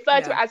cult. I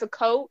refer to it as a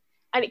cult,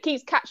 and it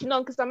keeps catching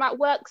on because I'm at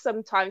work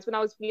sometimes when I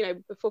was,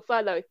 before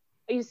furlough.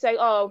 I used to say,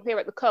 oh, I'm here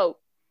at the cult.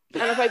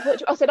 And I was like,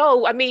 what? I said,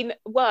 oh, I mean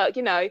work,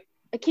 I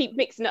keep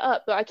mixing it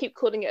up, but I keep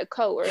calling it a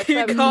cult. Or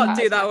you can't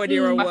do that when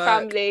you're at work. My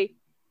family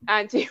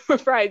and to my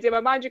friends. And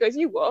my manager goes,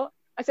 you what?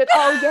 I said,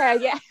 oh,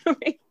 yeah.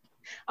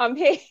 I'm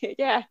here,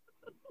 yeah.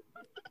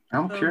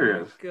 I'm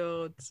curious.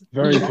 God.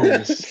 Very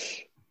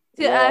curious.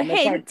 A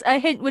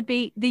hint would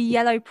be the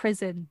yellow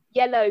prison.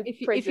 Yellow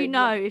prison.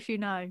 If you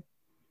know.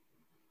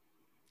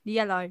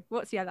 Yellow.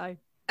 What's yellow?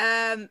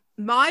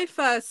 My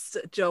first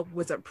job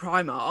was at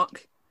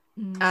Primark.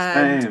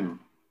 Same.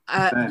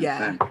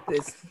 Same.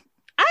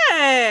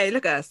 Hey,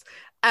 look at us.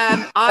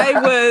 I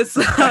was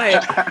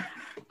like,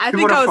 I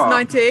think I was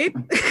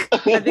 19. I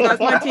think I was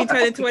 19,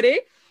 turning 20.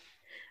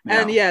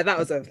 And that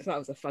was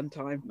a fun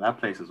time. That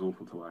place is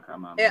awful to work at,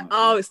 man.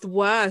 It's the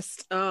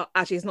worst.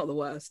 Actually, it's not the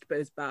worst, but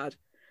it's bad.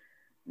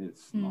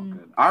 It's not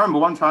good. I remember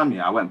one time,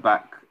 I went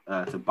back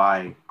to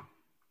buy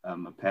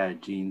a pair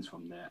of jeans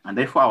from there, and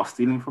they thought I was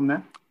stealing from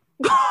there.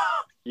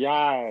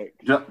 Yeah.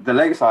 The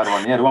Lakeside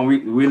one, the one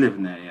we live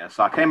in there, yeah.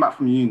 So I came back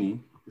from uni,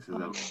 this is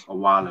a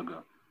while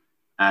ago,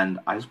 and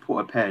I just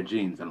bought a pair of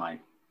jeans, and like,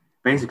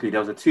 basically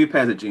there was two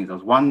pairs of jeans. There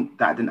was one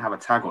that didn't have a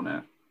tag on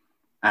it,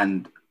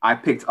 and I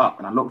picked up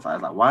and I looked at it, I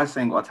was like, why is it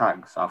saying got a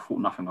tag? So I thought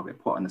nothing of it,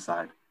 put it on the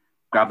side,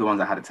 grabbed the ones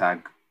that had a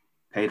tag,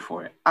 paid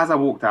for it. As I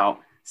walked out,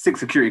 6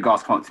 security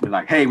guards come up to me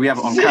like, hey, we have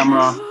it on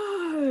camera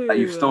that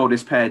you stole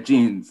this pair of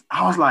jeans.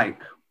 I was like,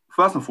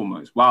 first and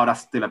foremost, wow,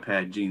 that's still a pair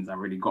of jeans. I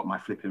really got my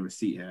flipping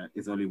receipt here.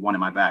 There's only one in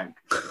my bag.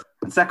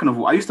 And second of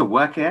all, I used to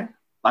work here.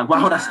 Like,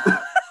 why would I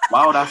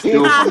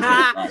steal from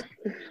here? Like,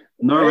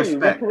 no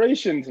respect.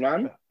 Reparations,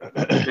 man.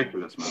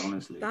 Ridiculous, man,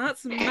 honestly.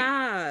 That's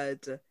mad.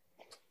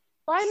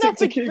 Why not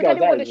would anyone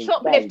want to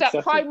shoplift at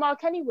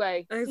Primark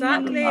anyway?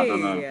 Exactly. I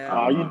don't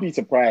know. You'd be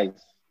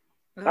surprised.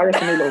 I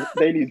reckon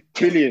they lose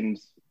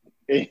billions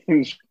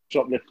in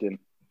shoplifting.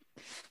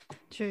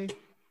 True.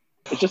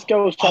 It's just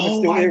girls trying to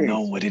steal earrings. I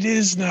know what it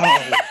is now.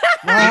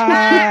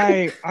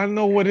 Right. I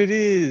know what it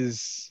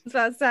is. I was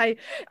about to say,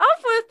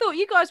 I thought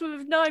you guys would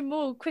have known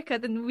more quicker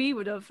than we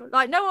would have.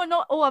 Like,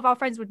 not all of our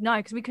friends would know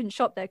because we couldn't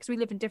shop there because we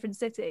live in different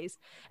cities.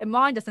 And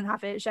mine doesn't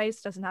have it.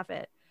 Shay's doesn't have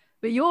it.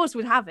 But yours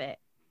would have it.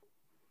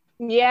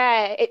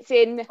 Yeah, it's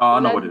in London. I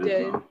know what it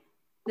is now.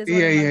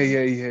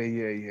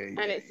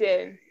 Yeah. And it's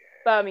in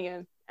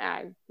Birmingham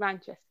and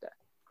Manchester.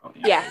 Oh,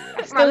 yeah.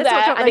 Still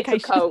there, and it's a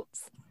cult.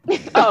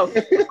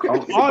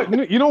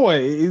 You know what?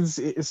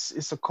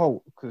 It's a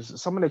cult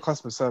because some of the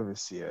customer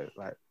service,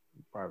 like,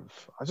 bruv,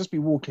 I'll just be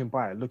walking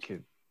by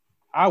looking.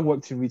 I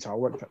worked in retail. I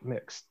worked at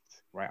Next,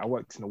 right? I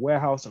worked in a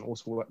warehouse and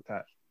also worked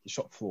at the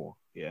shop floor,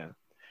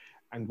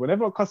 And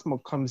whenever a customer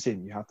comes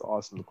in, you have to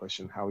ask them the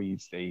question, how are you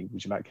today?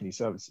 Would you like any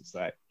services?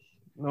 Like,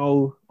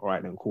 no. All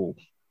right, then cool.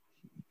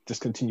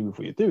 Just continue with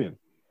what you're doing.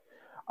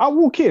 I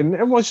walk in,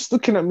 everyone's just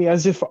looking at me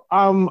as if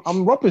I'm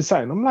robbing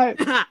something. I'm like,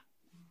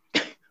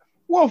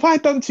 what have I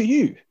done to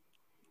you?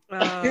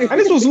 And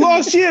this was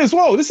last year as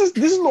well. This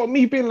is not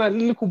me being like a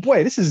little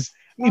boy. This is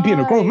me being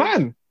a grown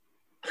man.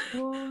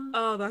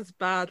 Oh, that's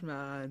bad,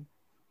 man.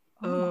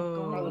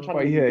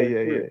 But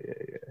yeah.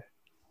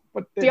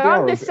 But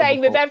I'm the same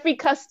with every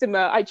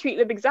customer. I treat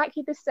them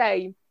exactly the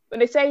same.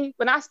 When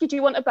I ask you, do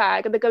you want a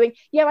bag? And they're going,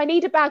 yeah, I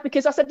need a bag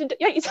because I said,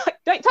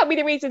 don't tell me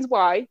the reasons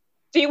why.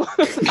 Do you want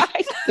a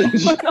bag?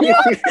 It's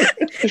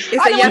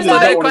a yes or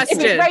no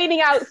question. If it's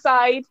raining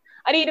outside,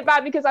 I need a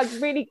bag because I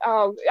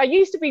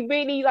used to be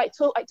really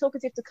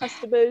talkative to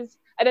customers.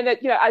 And then,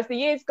 as the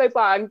years go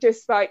by, I'm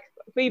just like,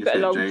 leave it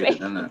alone.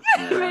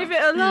 Leave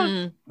it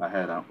alone. I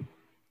heard that.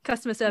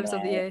 Customer service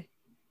of the year.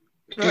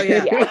 Oh,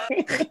 yeah.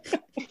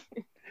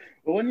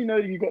 But when you know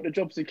you got the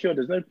job secured,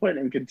 there's no point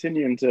in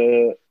continuing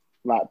to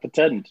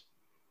pretend.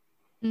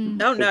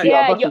 No.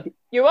 Yeah,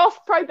 you're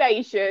off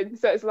probation,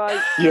 so it's like.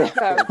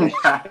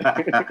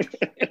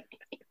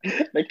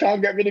 They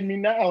can't get rid of me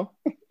now.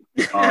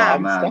 Oh,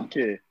 I'm man. stuck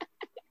here.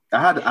 I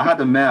had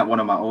a mare at one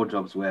of my old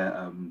jobs where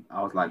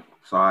I was like,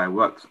 so I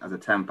worked as a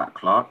temp at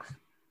Clark's,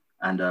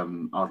 and I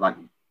was like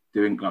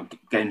doing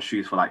getting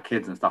shoes for like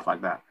kids and stuff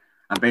like that.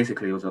 And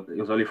basically, it was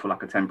only for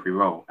like a temporary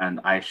role, and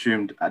I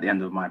assumed at the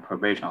end of my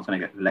probation I was going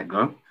to get let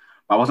go,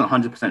 but I wasn't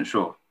 100%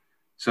 sure.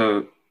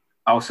 So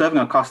I was serving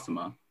a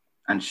customer,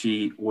 and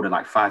she ordered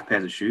like 5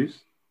 pairs of shoes.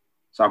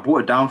 So I brought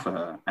it down for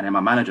her, and then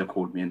my manager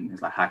called me and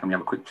he's like, "Hi, can we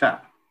have a quick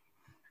chat?"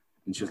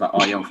 And she was like,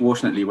 "Oh yeah,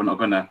 unfortunately, we're not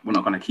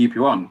gonna keep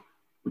you on.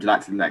 Would you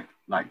like to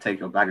like take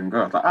your bag and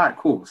go?" I was like, "All right,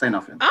 cool, say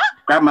nothing."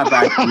 Grabbed my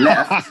bag,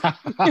 left.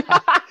 There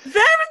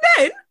and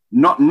then.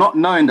 Not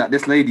knowing that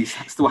this lady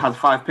still has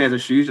 5 pairs of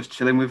shoes just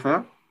chilling with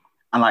her,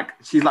 and like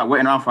she's like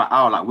waiting around for an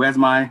hour, like where's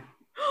my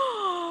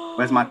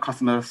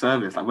customer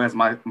service? Like where's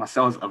my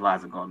sales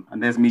advisor gone?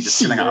 And there's me just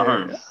chilling at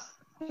home.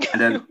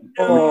 And then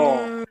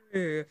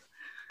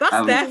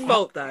that's their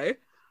fault though.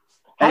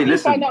 How did you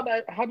find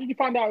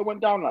out it went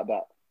down like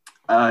that?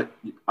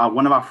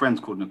 One of our friends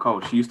called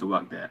Nicole, she used to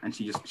work there, and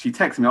she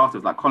texted me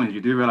afterwards like, "Collins, you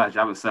do realize you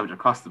haven't served your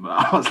customer?"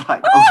 I was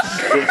like, "Oh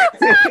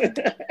shit."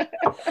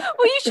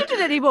 Well, you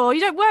shouldn't anymore.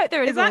 You don't work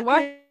there anymore. Exactly.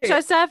 Why should I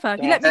serve her?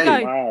 You let me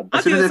go.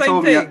 As soon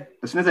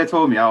as they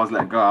told me I was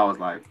let go, I was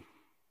like,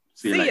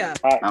 see you later.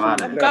 I'm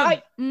out of here.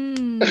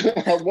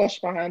 I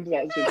washed my hands of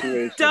that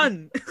situation.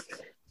 Done.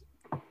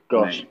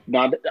 Gosh,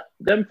 now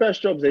them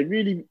first jobs, they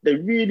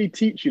really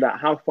teach you like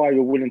how far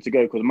you're willing to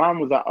go. Because mine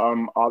was at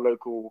our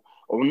local,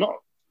 or not,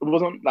 it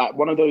wasn't like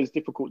one of those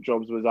difficult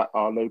jobs. Was at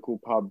our local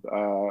pub.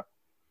 I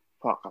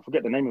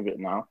forget the name of it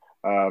now.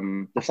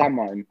 The San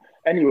Martin.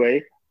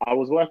 Anyway, I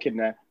was working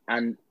there,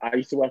 and I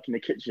used to work in the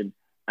kitchen,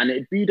 and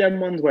it'd be them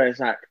ones where it's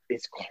like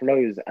it's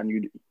closed,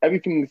 and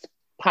everything's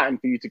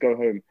patterned for you to go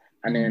home,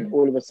 and then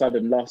all of a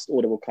sudden, last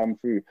order will come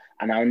through,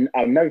 and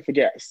I'll never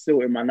forget.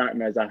 Still in my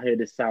nightmares, I hear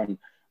this sound.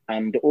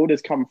 And the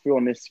orders come through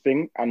on this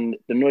thing, and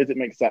the noise it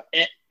makes is like,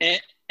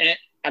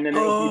 and then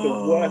it'll be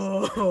the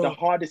worst, the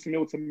hardest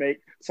meal to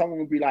make. Someone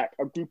will be like,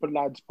 a group of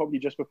lads, probably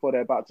just before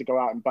they're about to go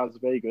out in Las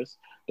Vegas,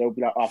 they'll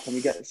be like, "Oh, can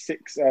we get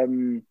six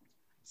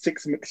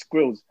mixed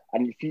grills?"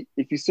 And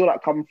if you saw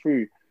that come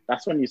through,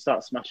 that's when you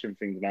start smashing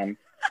things, man.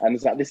 And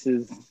it's like, that's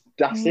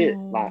it.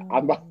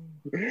 Like,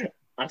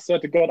 I swear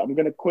to God, I'm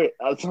gonna quit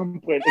at some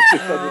point.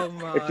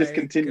 It just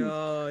continues.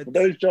 But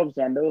those jobs,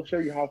 man, they'll show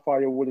you how far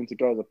you're willing to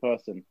go as a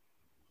person.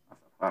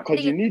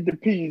 Because you need the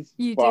peas,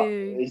 but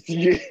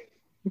you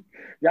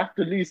have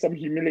to lose some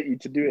humility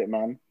to do it,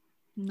 man.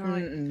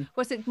 No.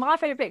 What's it? My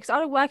favourite bit, because I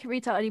don't work in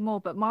retail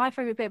anymore, but my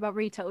favourite bit about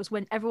retail was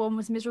when everyone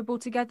was miserable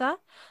together.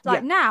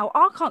 Like now,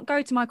 I can't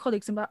go to my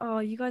colleagues and be like, "Oh,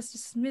 you guys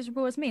just as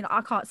miserable as me." Like,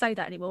 I can't say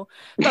that anymore.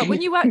 But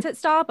when you worked at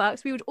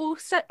Starbucks, we would all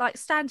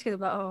stand together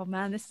like, "Oh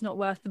man, this is not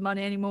worth the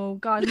money anymore,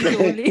 guys.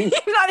 We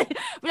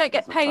don't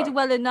get paid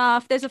well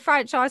enough. There's a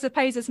franchise that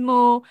pays us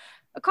more."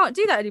 I can't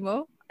do that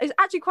anymore. It's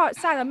actually quite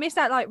sad. I miss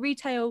that like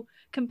retail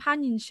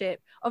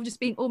companionship of just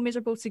being all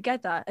miserable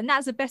together, and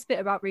that's the best bit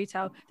about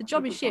retail. The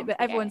job is shit, but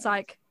everyone's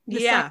like the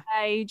same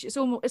age. It's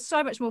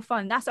so much more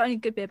fun. That's the only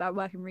good bit about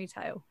working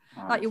retail.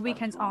 Like your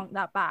weekends aren't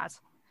that bad.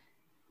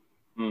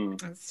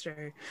 That's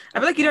true. I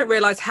feel like you don't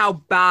realize how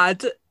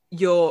bad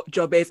your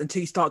job is until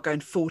you start going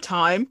full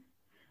time.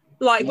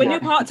 Like when you're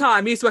part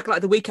time, you used to work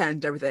like the weekend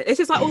and everything. It's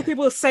just like all the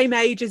people the same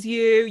age as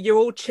you. You're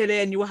all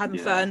chilling. You're all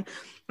having fun.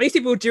 When you see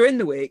people during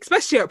the week,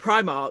 especially at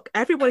Primark,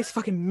 everybody's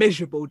fucking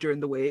miserable during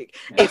the week.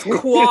 It's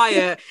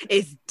quiet.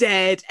 It's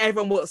dead.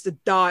 Everyone wants to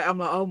die. I'm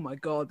like, oh my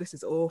God, this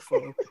is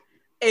awful.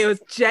 It was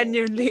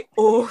genuinely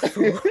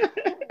awful.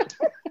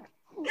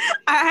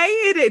 I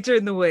hated it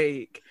during the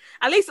week.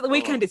 At least at the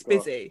weekend, it's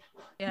busy.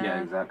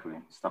 Yeah, exactly.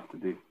 Stuff to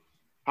do.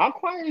 How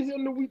quiet is it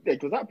on the weekday?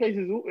 Because that place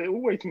it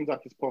always seems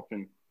like it's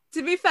popping.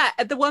 To be fair,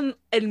 at the one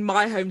in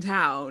my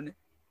hometown,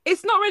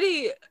 it's not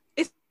really.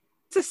 It's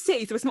a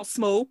city, so it's not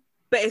small.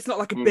 But it's not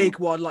like a big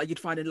one like you'd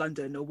find in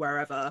London or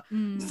wherever.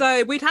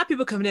 So we'd have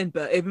people coming in,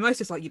 but it'd be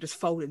mostly just like you just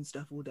folding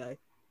stuff all day.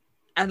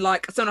 And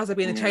like sometimes I'd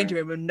be in the changing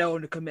room and no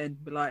one would come in,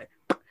 but like,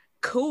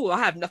 cool, I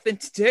have nothing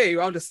to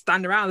do. I'll just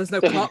stand around. There's no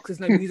clocks, there's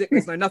no music,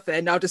 there's no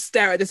nothing. I'll just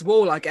stare at this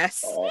wall, I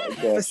guess,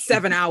 for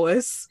 7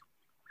 hours.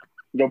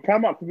 Your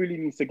Primark really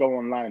needs to go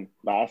online.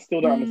 Like, I still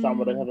don't understand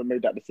why they haven't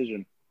made that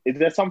decision. Is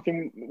there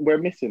something we're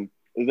missing?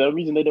 Is there a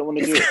reason they don't want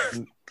to do it?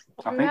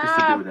 I think it's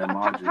to do with their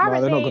margin.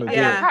 No, they're not going to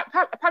do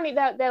it.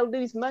 Apparently, they'll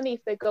lose money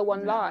if they go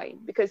online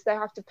because they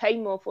have to pay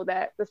more for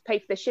their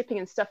shipping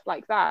and stuff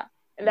like that,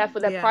 and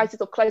therefore their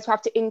prices of clothes will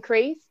have to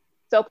increase.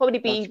 So it'll probably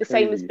be the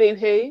same as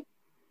Boohoo.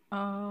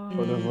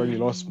 But they've already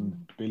lost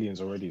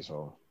billions already,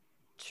 so.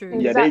 True.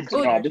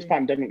 Yeah, this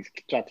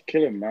pandemic tried to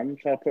kill him, man.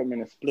 Try to put him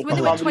in a split. When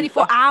they went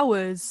 24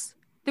 hours.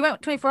 They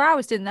went 24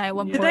 hours, didn't they? At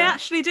one point. Did they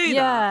actually do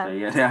that?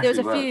 Yeah, there was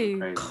a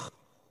few,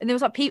 and there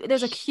was like there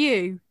was a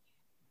queue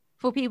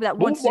for people that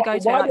wanted to go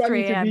to like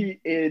 3 a.m. Why do I need to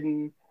be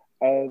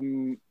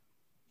in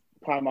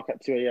Primark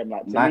at 2 a.m?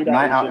 Like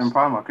night out in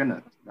Primark, isn't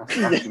it?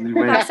 That's the new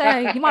way. I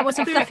say you might want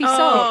some fluffy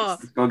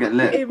socks. Let's go get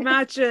lit.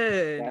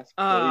 Imagine.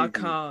 I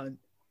can't.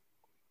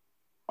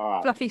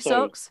 Right, fluffy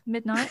socks,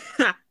 midnight.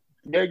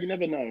 Yeah, you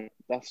never know.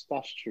 That's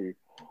true.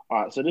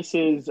 All right, so this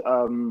is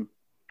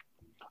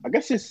I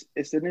guess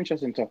it's an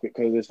interesting topic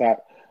because it's like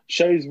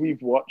shows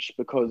we've watched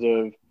because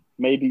of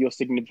maybe your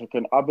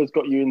significant others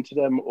got you into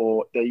them,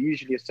 or they're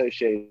usually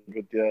associated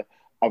with the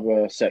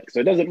other sex. So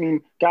it doesn't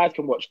mean guys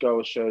can watch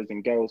girls shows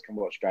and girls can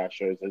watch guy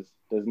shows.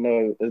 There's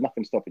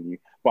nothing stopping you.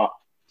 But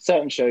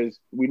certain shows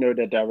we know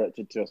they're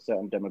directed to a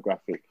certain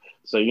demographic.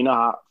 So you know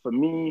how for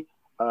me,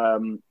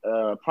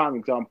 a prime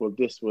example of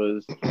this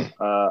was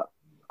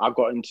I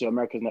got into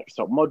America's Next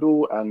Top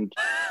Model and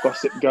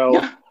Gossip Girl.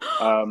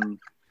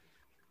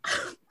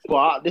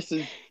 But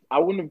I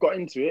wouldn't have got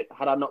into it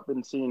had I not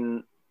been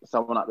seeing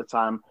someone at the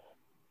time.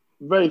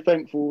 Very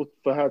thankful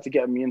for her to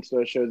get me into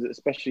those shows,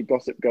 especially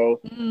Gossip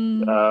Girl.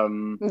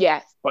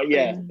 Yes. But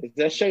yeah, is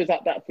there shows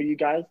like that for you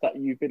guys that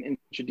you've been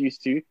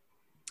introduced to?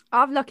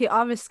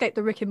 I've escaped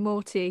the Rick and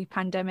Morty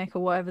pandemic or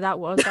whatever that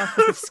was.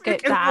 I've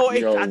escaped that.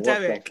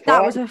 Pandemic.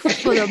 That was a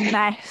full of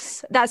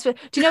mess. Do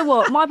you know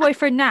what? My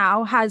boyfriend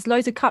now has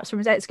loads of cups from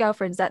his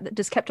ex-girlfriends that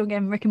just kept on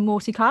getting Rick and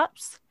Morty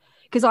cups.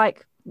 Because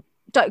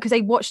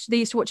they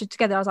used to watch it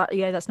together. I was like,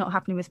 yeah, that's not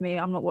happening with me.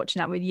 I'm not watching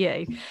that with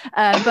you.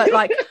 But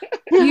like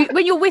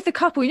when you're with a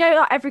couple, you know,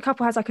 like every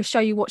couple has like a show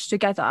you watch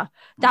together.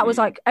 That was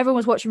like everyone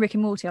was watching Rick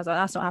and Morty. I was like,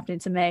 that's not happening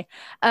to me.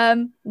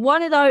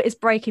 One of those is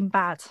Breaking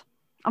Bad.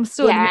 I'm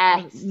still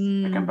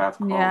Breaking Bad.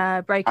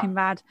 Yeah, Breaking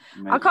Bad.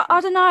 I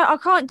don't know. I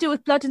can't deal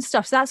with blood and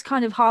stuff, so that's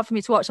kind of hard for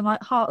me to watch. I'm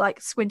like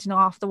squinting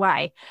half the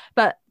way.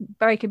 But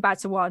Breaking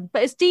Bad's the one.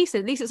 But it's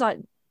decent. At least it's like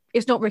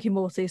it's not Rick and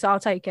Morty, so I'll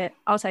take it.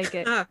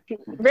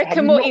 Rick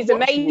and Morty's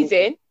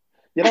amazing.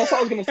 Yeah, that's what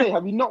I was going to say.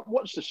 Have you not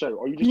watched the show?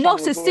 Or you just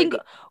not a single.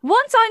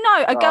 Once I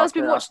know a girl's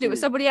been watching it with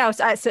somebody else,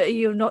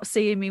 you're not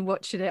seeing me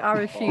watching it. I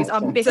refuse.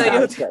 I'm big. So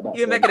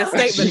you're making a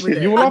statement with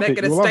it. You're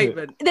making a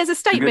statement. There's a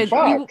statement.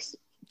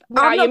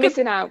 You're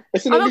missing out.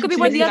 I'm not going to be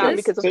one of the others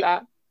because of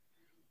that.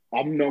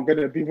 I'm not going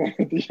to be one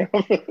of the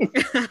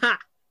others.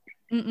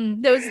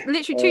 There was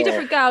literally two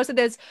different girls, and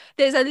there's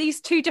at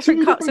least two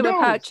different cuts that were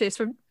purchased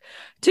from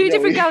two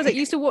different girls that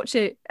used to watch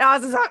it. And I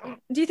was like,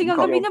 do you think I'm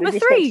going to be number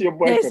 3?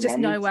 There's just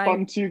no way.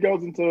 Spun 2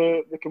 girls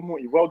into Rick and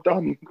Morty. Well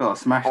done. Gotta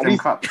smash them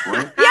cups,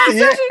 boy.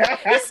 He's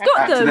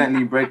got them.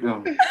 Accidentally break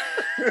them. One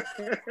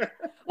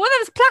of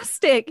them's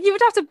plastic. You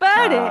would have to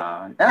burn it.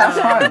 Yeah, that's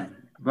fine.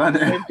 Burn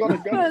it.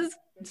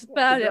 Just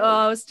burn it.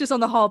 Oh, it's just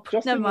on the hob.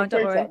 Never mind,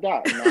 don't worry.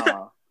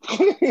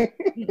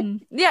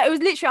 Yeah, it was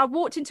literally, I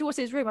walked into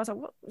his room. I was like,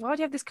 why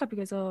do you have this cup? He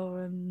goes, well,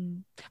 at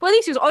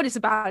least he was honest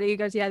about it. He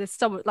goes, yeah, there's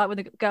someone, like when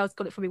the girls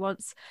got it for me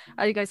once,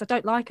 and he goes, I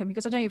don't like him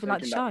because I don't even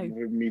like the show.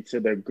 With me to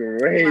the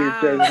grave.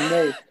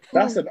 Wow.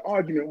 That's an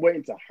argument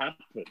waiting to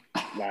happen.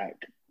 Like,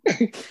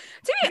 to me,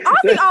 I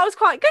think I was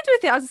quite good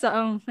with it. I was just like,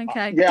 oh,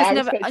 okay. Yeah,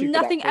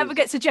 nothing ever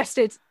gets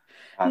suggested.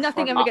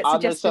 Nothing ever gets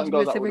suggested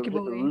with the Rick and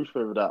Morty.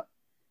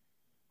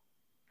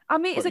 I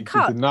mean, it's a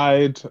cup.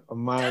 Denied a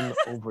man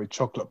over a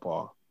chocolate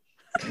bar.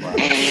 Wow.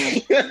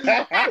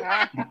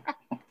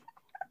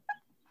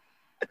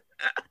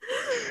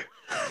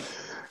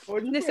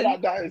 Listen,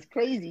 that is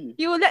crazy.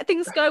 You will let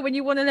things go when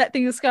you want to let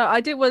things go.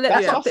 I didn't want to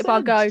let the chocolate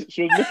bar go.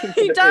 She was looking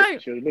for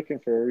She was looking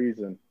for a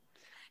reason.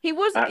 He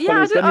was. I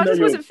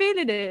just wasn't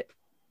feeling it.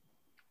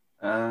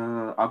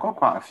 I got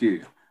quite a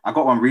few. I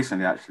got one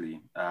recently, actually.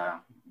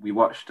 We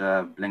watched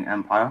Bling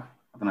Empire.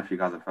 I don't know if you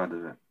guys have heard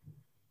of it.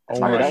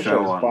 That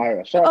show was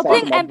fire.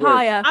 Bling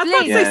Empire. I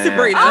thought you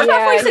Sabrina.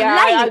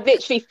 I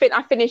literally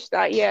I finished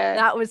that. Yeah,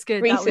 that was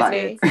good.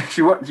 Recently,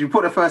 she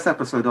put the first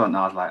episode on. And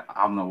I was like,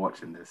 I'm not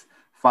watching this.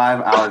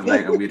 5 hours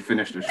later, we'd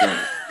finished the show,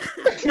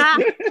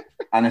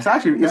 and it's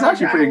actually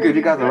pretty good.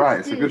 You guys are right.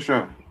 It's a good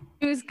show.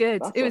 It was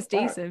good. It was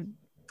decent.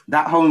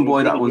 That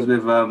homeboy that was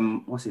with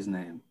what's his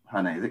name?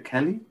 Her name is it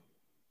Kelly?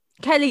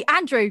 Kelly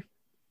Andrew.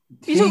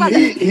 He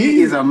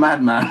is a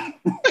madman.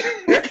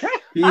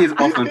 He is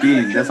off a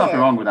beam. There's something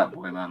wrong with that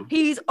boy, man.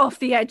 He's off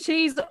the edge.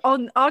 He's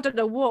on. I don't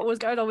know what was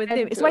going on with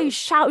him. It's where he's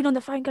shouting on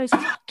the phone, goes,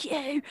 "Fuck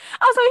you!"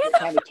 I was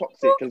like, kind of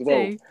toxic as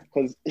well,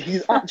 because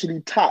he's actually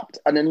tapped,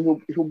 and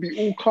then he'll be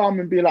all calm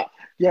and be like,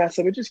 "Yeah,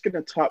 so we're just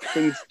gonna tap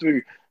things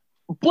through."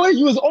 Boy,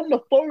 you was on the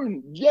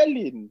phone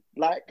yelling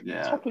like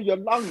top of your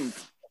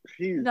lungs.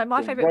 No,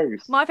 my favorite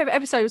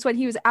episode was when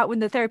he was out when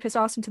the therapist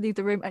asked him to leave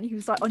the room, and he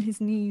was like on his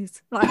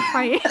knees, like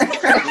praying.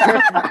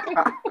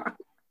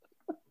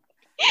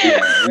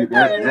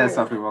 There's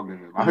something wrong with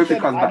him. I hope he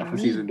comes back for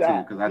season 2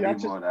 because I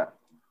need more of that.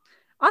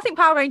 I think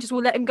Power Rangers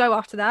will let him go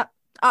after that.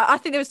 I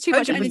think there was too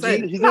much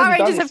energy. Power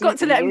Rangers have got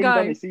to let him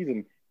go.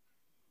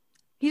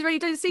 He's already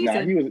done the season.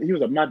 Nah, he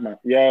was a madman.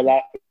 Yeah,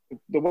 like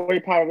the way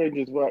Power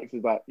Rangers works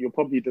is like you're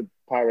probably the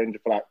Power Ranger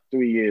for like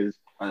 3 years,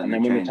 and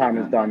then when the time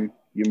is done,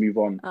 you move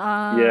on.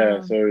 Yeah,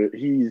 so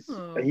he's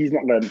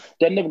not going.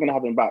 They're never going to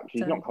have him back.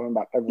 He's not coming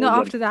back ever. Not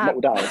after that. Not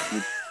without.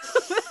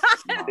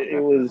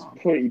 It was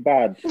pretty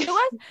bad.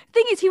 The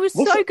thing is, he was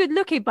so good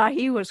looking, but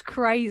he was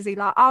crazy.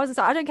 Like I was just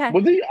like, I don't care.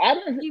 Was he? I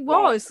don't. He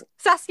was.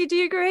 Saskia, do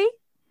you agree?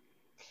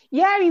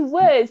 Yeah, he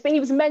was, but he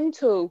was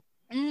mental.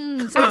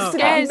 So it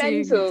scares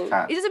you.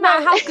 It doesn't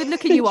matter how good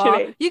looking you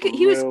are.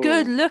 He was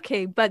good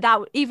looking, but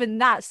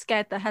that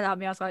scared the hell out of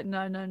me. I was like, no.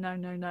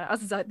 I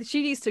was like,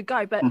 she needs to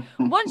go. But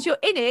once you're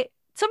in it,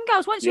 some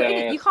girls, once you're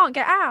in it, you can't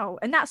get out,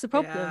 and that's the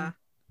problem. Yeah.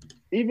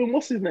 Even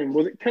what's his name?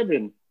 Was it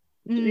Kevin?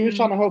 He was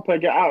trying to help her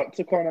get out.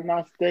 Took her on a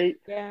nice date.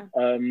 Yeah.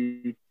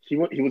 He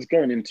was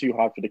going in too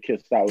hard for the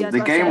kiss. That was the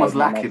game was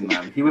lacking,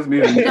 man. He was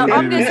moving. No,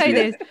 I'm going to say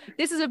this.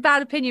 This is a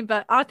bad opinion,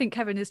 but I think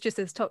Kevin is just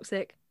as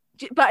toxic,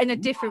 but in a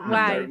different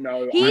way.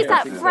 He's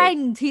that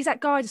friend. He's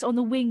that guy just on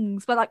the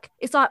wings, but like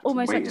it's like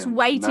almost like just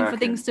waiting for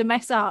things to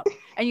mess up,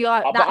 and you're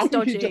like, that's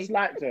dodgy. He just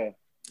liked her.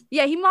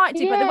 Yeah, he might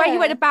do, but the way he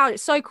went about it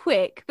so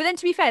quick. But then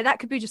to be fair, that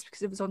could be just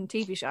because it was on a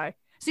TV show,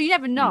 so you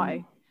never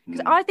know.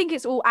 Because I think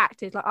it's all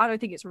acted. Like I don't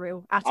think it's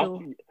real at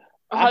all.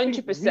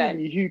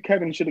 100%. Who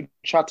Kevin should have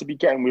tried to be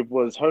getting with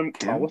was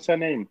what's her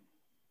name?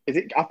 Is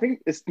it? I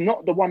think it's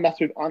not the one that's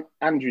with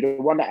Andrew. The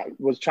one that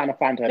was trying to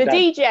find her. The dad.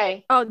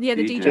 DJ. Oh yeah,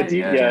 the DJ.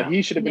 Yeah,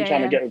 he should have been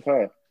trying to get with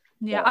her.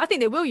 Yeah, I think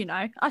they will.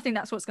 I think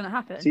that's what's going to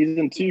happen.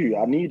 Season 2,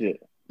 I need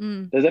it.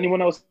 Does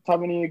anyone else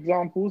have any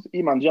examples?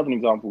 Iman, do you have an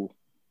example?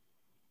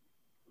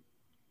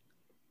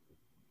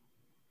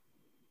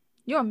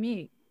 You're on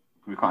mute.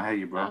 We can't hear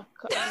you, bro.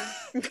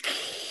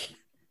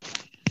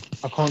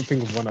 I can't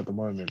think of one at the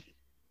moment.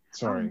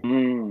 Sorry.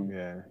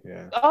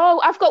 Yeah.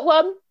 Oh, I've got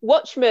one.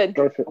 Watchmen.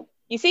 Go for it.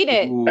 You seen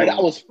it? Hey,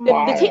 that was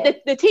fire.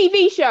 The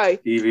TV show.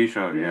 TV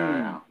show,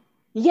 yeah.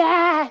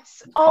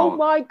 Yes. Oh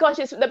my gosh,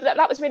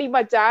 that was really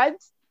my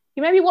dad's.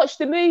 He made me watch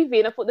the movie,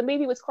 and I thought the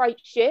movie was quite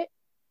shit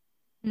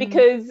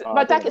because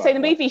my dad kept saying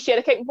the movie shit.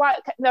 I came right.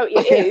 No,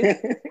 it is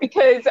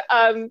because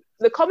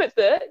the comic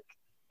book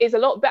is a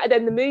lot better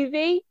than the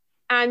movie,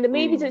 and the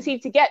movie doesn't seem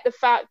to get the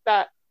fact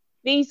that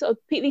these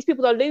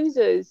people are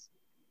losers.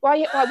 Why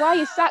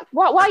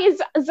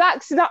is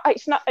Zack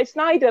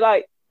Snyder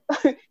like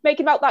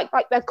making out like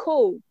they're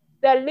cool?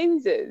 They're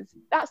losers.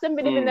 That's them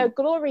living their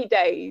glory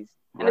days.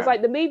 And it's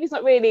like the movie's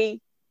not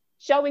really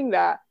showing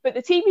that, but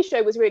the TV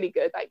show was really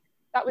good. Like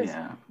that was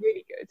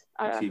really good.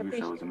 The TV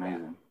show was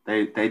amazing.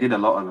 They did a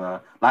lot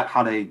of like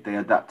how they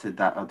adapted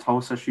that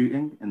Tulsa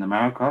shooting in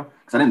America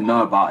because I didn't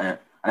know about it,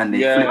 and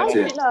then they flipped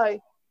it. I didn't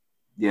know.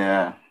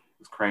 Yeah, it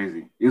was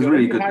crazy. It was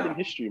really good. In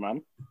history,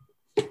 man.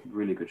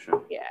 Really good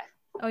show. Yeah.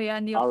 Oh yeah,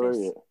 and The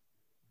Office.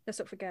 Let's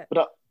not forget.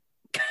 But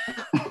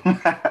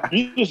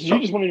you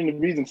just wanted a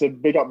reason to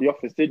big up The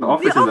Office, didn't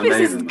you? The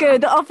Office is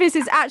good. The Office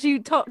is actually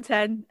top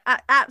 10.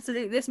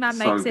 Absolutely, this man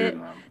makes it.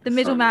 Man. The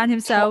middleman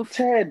himself.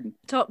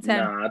 Top 10.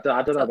 Nah, I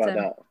don't know about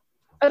that.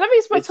 I don't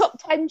think it's my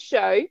top 10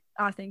 show.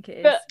 I think it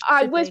is. But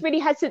I was really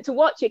hesitant to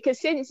watch it because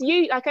since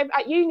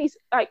at uni,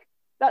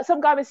 that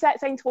some guy was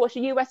saying to watch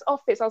the US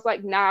Office, I was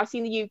like, nah, I've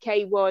seen the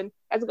UK one. It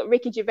hasn't got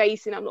Ricky Gervais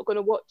in. I'm not going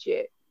to watch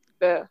it.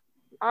 But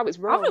I was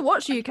wrong. I haven't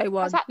watched the UK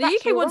one. The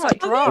UK one's like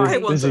dry.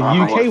 There's a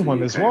UK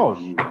one as well.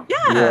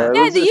 Yeah,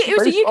 it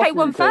was the UK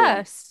one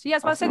first. Yeah, I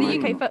was about to say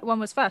the UK one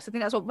was first. I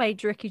think that's what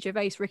made Ricky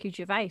Gervais,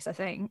 I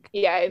think.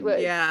 Yeah, it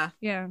was.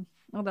 Yeah.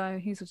 Although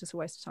he's just a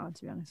waste of time,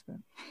 to be honest. But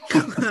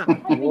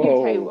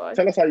Whoa.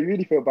 Tell us how you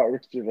really feel about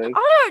Ricky Gervais.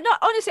 I don't know.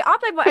 Honestly, I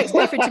blamed my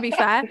ex-boyfriend, to be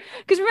fair.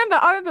 Because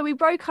I remember we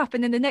broke up,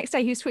 and then the next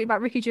day he was tweeting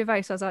about Ricky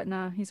Gervais. So I was like,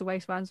 nah, he's a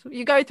waste man.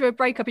 You go through a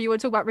breakup and you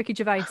want to talk about Ricky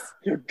Gervais.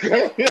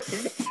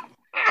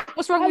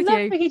 What's wrong with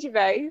you? Ricky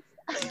Gervais.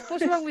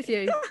 What's wrong with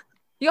you?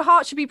 Your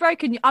heart should be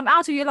broken. I'm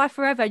out of your life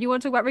forever. You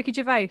want to talk about Ricky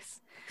Gervais?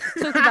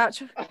 Talk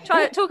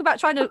about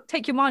trying to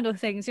take your mind off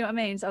things. You know what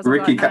I mean? So I was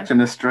Ricky catching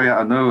a stray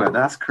out of nowhere.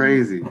 That's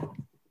crazy.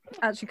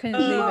 Actually, couldn't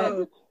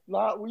believe it.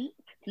 Like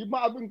he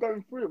might have been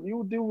going through it. We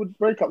all deal with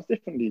breakups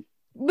differently.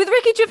 With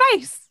Ricky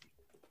Gervais.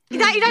 You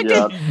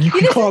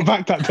can't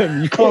back that,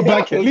 then. You can't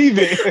back it. Leave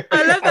it.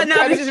 I love that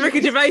now. This is Ricky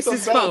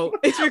Gervais's fault.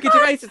 It's Ricky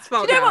Gervais's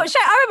fault. You know what?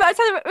 I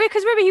remember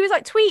because he was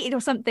like tweeting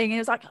or something, and it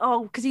was like,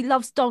 oh, because he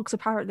loves dogs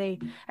apparently.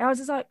 And I was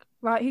just like,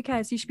 right, who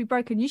cares? You should be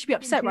broken. You should be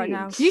upset right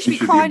now. You should be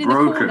crying in the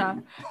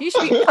corner. You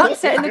should be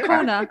upset in the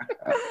corner.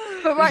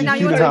 But right now,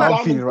 you want to talk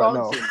about you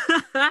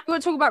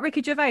want to talk about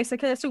Ricky Gervais?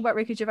 Okay, let's talk about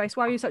Ricky Gervais.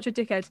 Why are you such a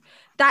dickhead?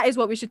 That is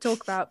what we should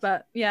talk about.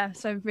 But yeah,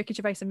 so Ricky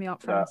Gervais and me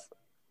aren't friends.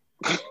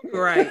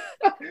 Right.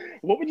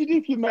 What would you do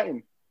if you met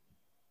him?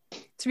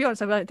 To be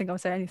honest, I don't think I'll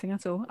say anything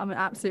at all. I'm an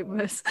absolute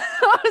wuss.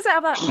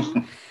 I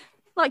was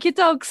like your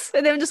dogs,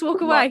 and then just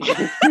walk away.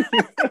 Just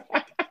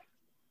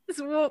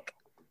walk.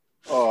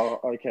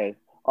 Oh, okay.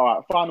 All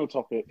right. Final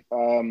topic. I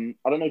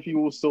don't know if you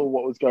all saw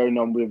what was going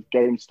on with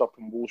GameStop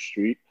and Wall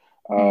Street.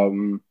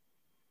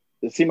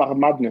 It seemed like a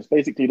madness.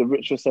 Basically, the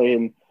rich were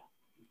saying,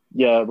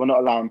 "Yeah, we're not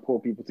allowing poor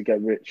people to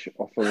get rich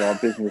off of our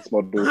business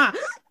model."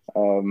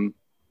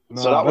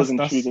 So that was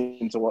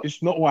intriguing to watch.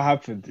 It's not what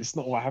happened. That's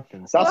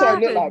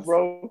what it looked like,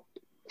 bro.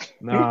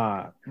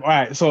 Nah.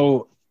 Right.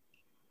 So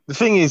the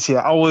thing is here,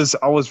 I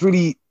was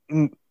really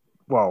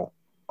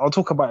I'll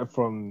talk about it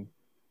from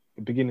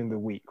the beginning of the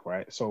week,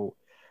 right? So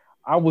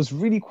I was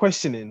really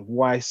questioning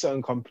why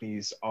certain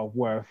companies are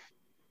worth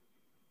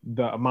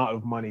the amount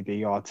of money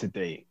they are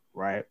today,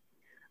 right?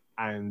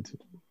 And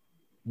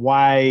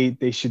why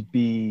they should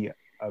be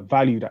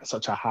valued at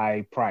such a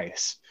high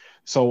price.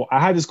 So I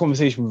had this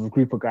conversation with a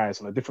group of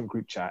guys on a different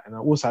group chat, and I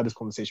also had this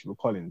conversation with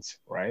Collins,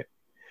 right?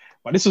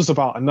 But this was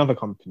about another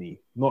company,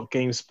 not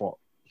GameSpot.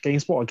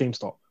 GameSpot or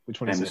GameStop?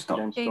 Which one is it?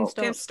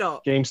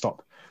 GameStop.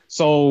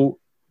 So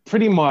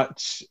pretty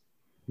much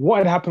what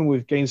had happened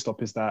with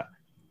GameStop is that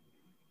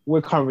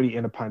we're currently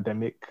in a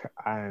pandemic,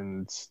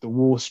 and the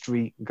Wall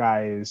Street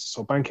guys,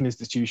 so banking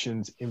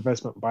institutions,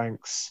 investment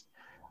banks,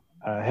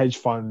 hedge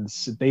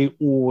funds, they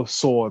all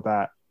saw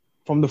that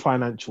from the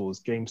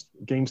financials,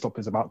 GameStop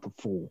is about to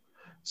fall.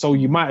 So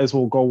you might as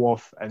well go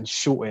off and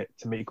short it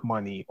to make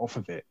money off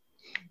of it.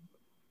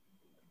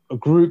 A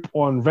group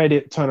on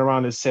Reddit turned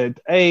around and said,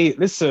 hey,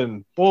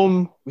 listen,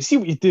 boom, we see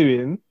what you're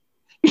doing.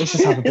 Let's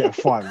just have a bit of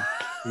fun.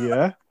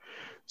 Yeah.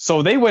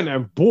 So they went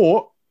and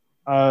bought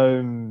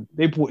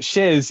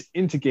shares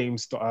into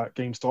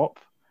GameStop.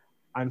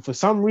 And for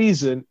some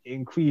reason, it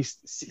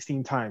increased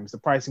 16 times. The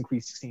price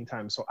increased 16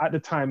 times. So at the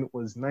time, it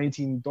was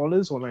 $19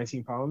 or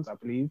 £19, I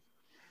believe.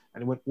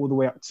 And it went all the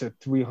way up to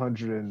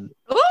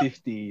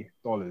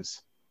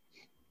 $350.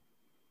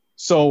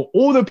 So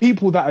all the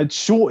people that had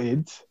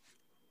shorted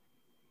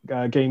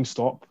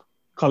GameStop,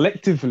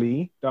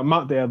 collectively, the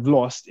amount they have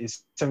lost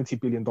is $70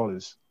 billion.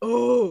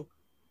 Oh.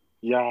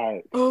 Yeah.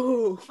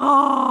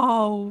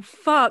 Oh,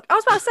 fuck. I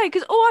was about to say,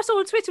 because all I saw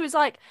on Twitter was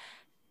like,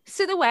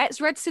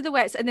 red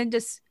silhouettes, and then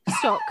just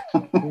stock.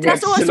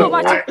 That's all I saw.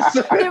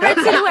 The red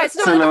silhouettes.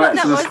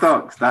 Silhouettes and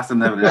stocks. That's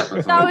another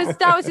episode.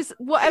 That was just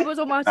whatever was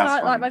on my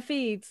site, like my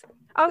feeds.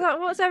 I was like,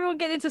 what's everyone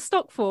getting into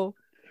stock for?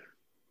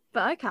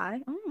 But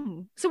okay.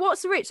 So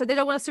what's the rich? So they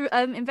don't want us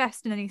to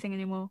invest in anything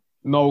anymore?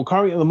 No,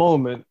 currently at the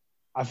moment,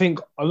 I think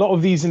a lot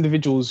of these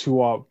individuals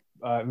who are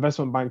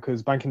investment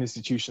bankers, banking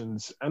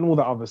institutions, and all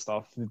that other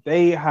stuff,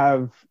 they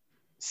have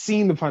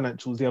seen the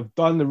financials, they have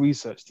done the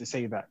research to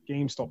say that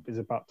GameStop is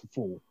about to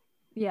fall.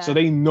 Yeah. So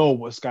they know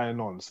what's going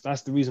on. So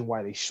that's the reason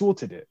why they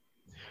shorted it.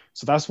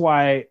 So that's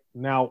why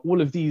now all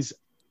of these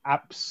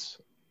apps,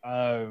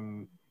 where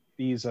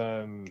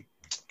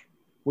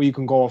you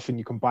can go off and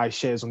you can buy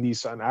shares on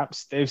these certain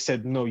apps, they've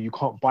said, no, you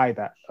can't buy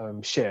that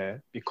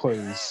share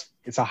because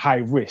it's a high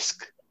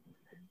risk.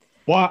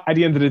 But at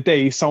the end of the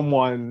day,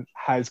 someone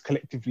has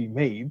collectively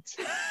made,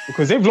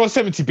 because they've lost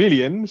 70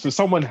 billion, so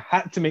someone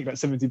had to make that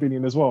 70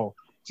 billion as well.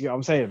 Do you get what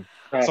I'm saying?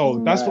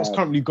 So that's what's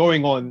currently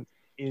going on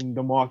in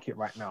the market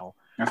right now.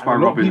 That's why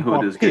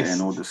Robinhood is getting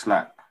all the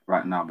slack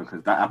right now,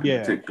 because that app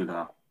in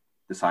particular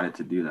decided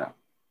to do that.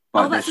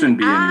 But there shouldn't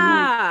be any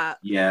rule.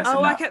 Yeah.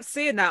 I kept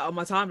seeing that on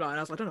my timeline.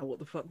 I was like, I don't know what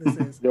the fuck this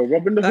is. Yo,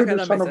 Robinhood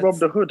is trying to rob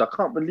the hood. I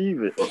can't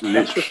believe it.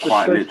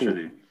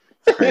 Literally.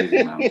 It's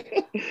crazy, man.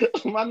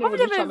 I've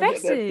never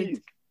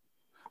invested.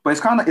 But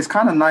it's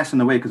kind of nice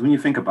in a way, because when you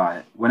think about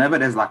it, whenever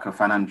there's like a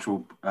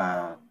financial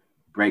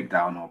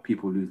breakdown or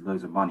people lose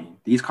loads of money,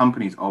 these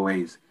companies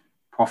always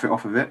profit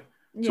off of it.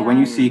 So when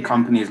you see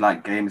companies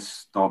like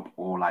GameStop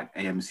or like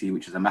AMC,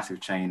 which is a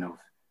massive chain of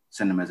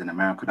cinemas in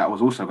America, that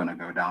was also going to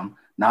go down.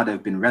 Now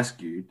they've been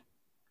rescued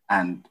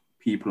and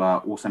people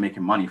are also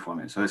making money from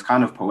it. So it's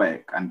kind of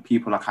poetic, and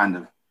people are kind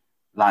of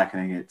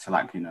likening it to,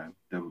 like, you know,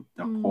 the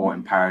poor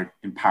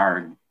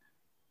empowering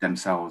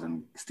themselves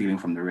and stealing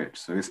from the rich.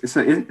 So it's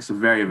a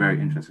very, very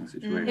interesting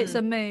situation. It's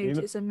a mood.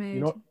 It's a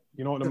mood.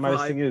 You know what the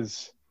nice thing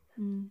is?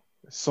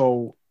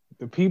 So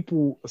the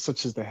people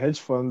such as the hedge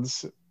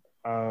funds,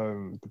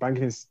 the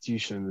banking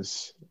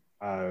institutions,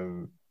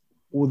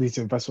 all these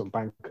investment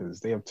bankers,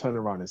 they have turned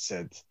around and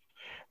said,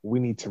 we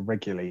need to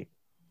regulate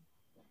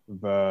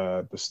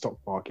the stock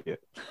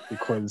market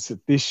because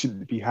this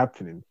shouldn't be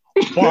happening.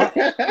 But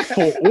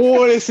for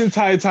all this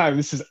entire time,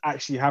 this has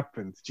actually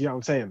happened. Do you know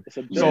what I'm saying?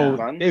 So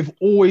they've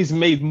always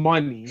made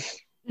money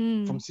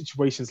from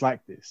situations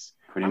like this.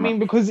 I mean,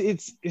 because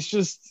it's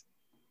just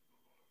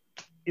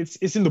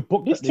it's in the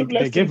book. This took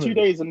less than 2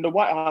 days, and the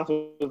White House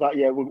was like,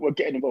 "Yeah, we're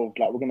getting involved.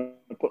 Like, we're gonna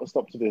put a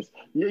stop to this."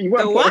 You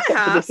won't put a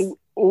stop to this.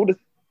 All this,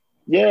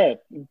 yeah.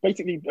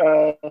 Basically,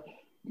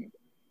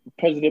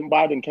 President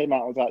Biden came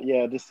out and was like,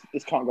 "Yeah, this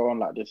can't go on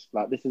like this.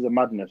 Like, this is a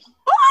madness."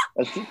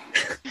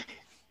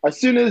 As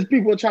soon as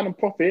people were trying to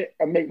profit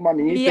and make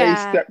money, they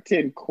stepped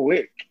in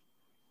quick.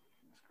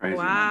 Crazy,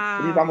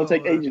 wow. These will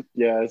take ages.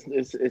 Yeah,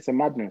 it's a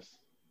madness.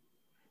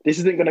 This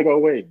isn't going to go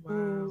away.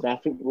 Wow. So I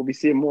think we'll be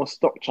seeing more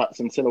stock chats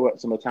and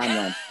silhouettes on the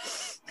timeline.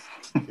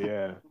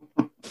 Yeah.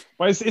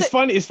 But it's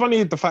funny. It's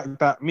funny the fact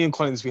that me and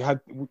Collins, we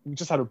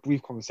just had a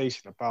brief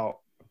conversation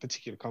about a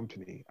particular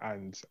company,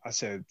 and I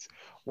said,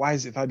 why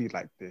is it valued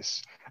like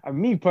this? And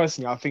me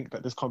personally, I think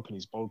that this company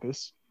is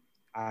bogus.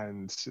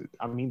 And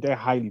I mean, they're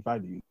highly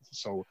valued.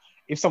 So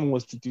if someone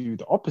was to do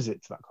the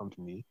opposite to that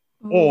company,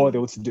 or they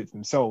were to do it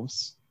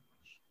themselves,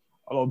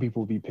 a lot of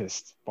people would be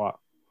pissed. But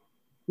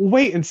we'll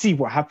wait and see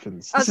what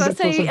happens. I was going to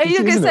say, are you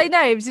not going to say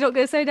names? You're not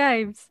going to say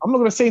names? I'm not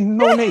going to say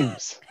no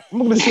names. I'm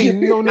not going to say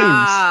no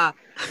names.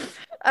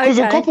 Because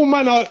a couple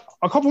man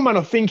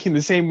are thinking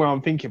the same way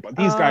I'm thinking, but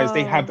these guys,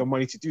 they have the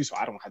money to do so.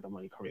 I don't have the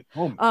money currently at the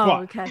moment.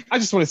 But I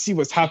just want to see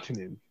what's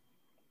happening.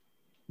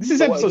 This is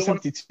episode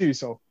 72,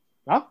 so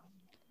huh?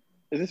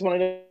 Is this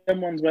one of them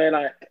ones where,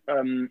 like,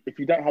 if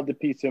you don't have the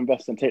piece to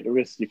invest and take the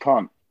risk, you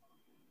can't?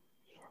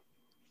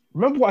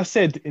 Remember what I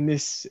said in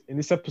this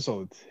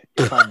episode?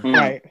 If I'm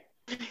right,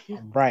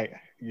 I'm right.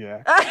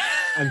 Yeah.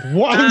 And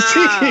what I'm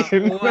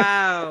seeing,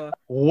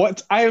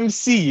 what I am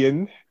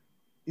seeing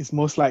is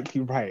most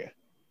likely right.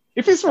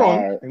 If it's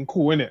wrong, then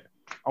cool, innit?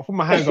 I'll put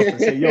my hands up and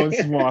say, yo,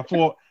 this is what I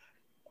thought.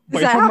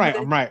 But if I'm right,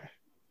 I'm right.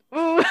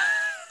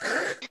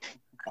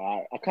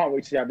 I can't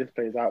wait to see how this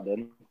plays out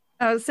then.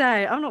 I would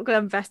say I'm not going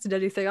to invest in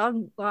anything.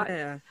 I'm like,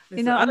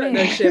 you know, I don't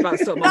know shit about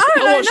stock market.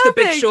 I watched The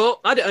Big Short.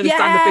 I didn't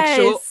understand The Big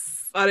Short.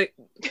 I'm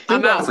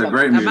out. That's a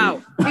great movie. I'm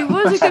out. It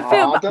was a good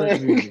film.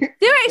 They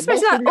were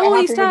expecting like all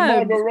these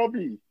terms. Margot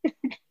Robbie.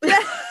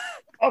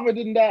 Other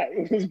than that,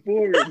 it was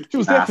boring.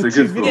 That's a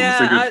good film.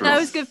 Yeah, that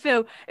was a good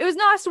film. It was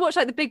nice to watch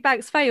like the big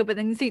banks fail, but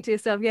then you think to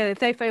yourself, yeah, if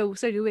they fail,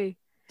 so do we.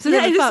 So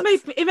yeah,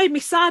 it made me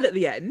sad at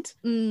the end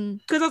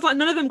because I was like,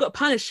 none of them got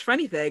punished for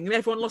anything, and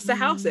everyone lost their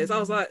houses. I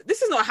was like,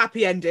 this is not a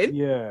happy ending.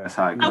 Yeah, that's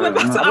how I went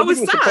back to, I was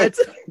sad.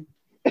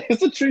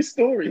 It's a true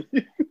story.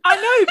 I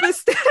know, but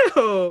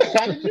still.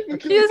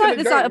 He was like,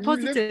 it's like a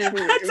positive.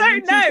 I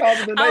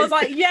don't know. I was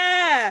like,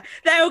 yeah,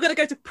 they're all going to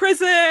go to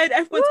prison.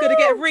 Everyone's going to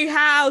get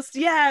rehoused.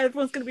 Yeah,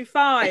 everyone's going to be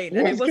fine.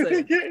 And it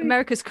wasn't.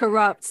 America's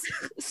corrupt.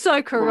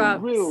 So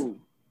corrupt. Real.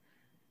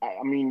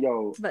 I mean,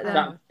 yo,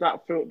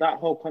 that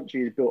whole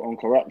country is built on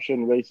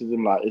corruption,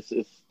 racism. Like, it's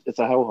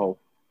a hellhole.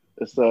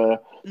 It's a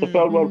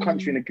third world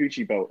country in a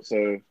Gucci belt.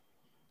 So.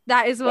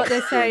 That is what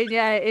they're saying.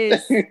 Yeah, it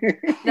is.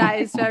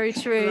 That is very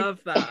true. Love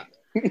that.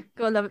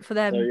 Gotta love it for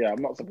them. So yeah,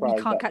 I'm not surprised.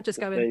 You can't catch us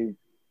going.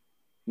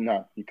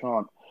 No, you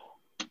can't.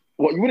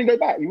 What, you wouldn't go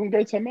back? You wouldn't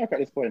go to America at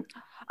this point?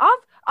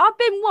 I've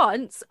been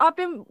once.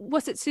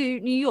 To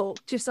New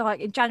York just like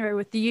in January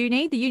with the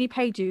uni. The uni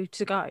paid you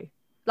to go.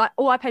 Like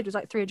all I paid was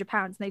like £300,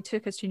 and they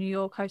took us to New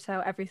York,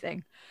 hotel,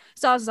 everything.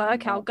 So I was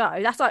like, okay, I'll go.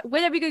 That's like,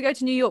 when are we gonna go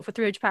to New York for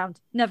 £300?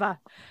 Never.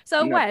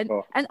 So I went,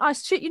 and I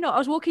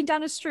was walking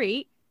down the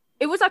street.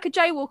 It was like a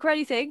jaywalk or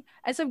anything,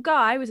 and some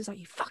guy was just like,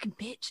 "You fucking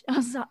bitch." I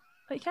was like,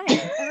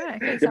 "Okay, all right."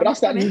 Okay, yeah, but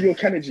that's that New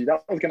York energy.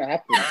 That was gonna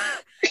happen.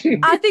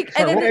 I think.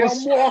 And then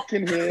I'm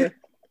walking here.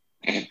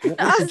 What's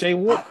a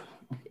jaywalk?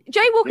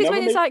 Jaywalk is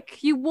when it's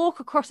like you walk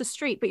across the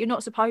street, but you're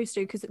not supposed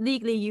to, because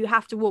legally you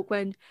have to walk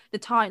when the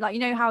time, like, you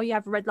know how you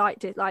have a red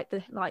light, like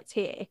the lights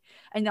here,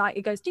 and like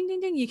it goes ding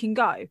ding ding, you can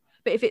go.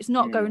 But if it's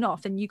not going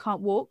off, then you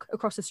can't walk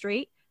across the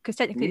street because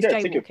technically it's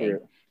jaywalking.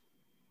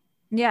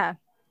 Yeah.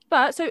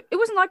 But so it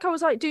wasn't like I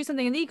was like doing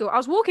something illegal. I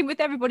was walking with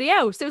everybody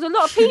else. There was a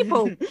lot of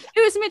people. It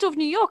was the middle of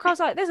New York. I was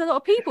like, there's a lot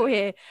of people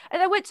here.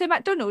 And I went to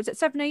McDonald's at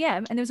 7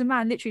 a.m. and there was a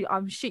man literally,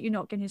 I'm shit you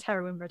not, getting his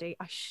heroin ready.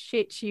 I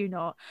shit you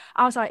not.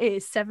 I was like, it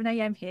is 7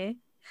 a.m. here.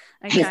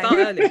 Okay. You start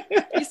early.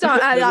 You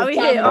start early. Like, we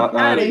here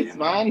early,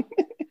 man.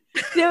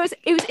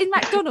 It was in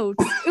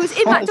McDonald's. It was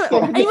in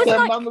McDonald's. And he was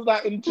like, man was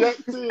like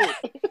injected.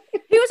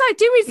 He was like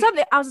doing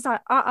something. I was just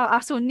like, I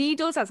saw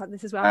needles. I was like,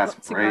 this is where I've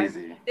got to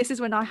crazy. go. This is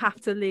when I have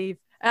to leave.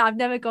 And I've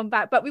never gone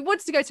back. But we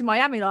wanted to go to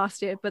Miami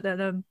last year, but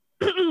then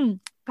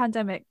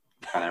pandemic.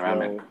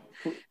 Panoramic.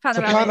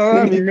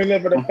 Panoramic. You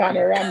remember the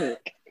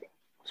panoramic?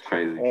 It's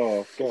crazy.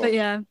 Oh, God. But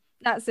yeah,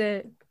 that's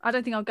it. I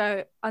don't think I'll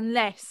go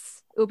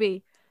unless it'll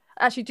be.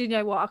 Actually, do you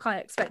know what? I can't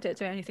expect it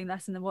to be anything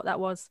less than what that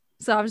was.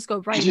 So I've just got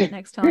to break it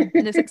next time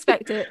and just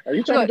expect it. Are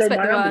you trying to go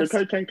Miami, the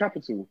cocaine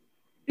capital?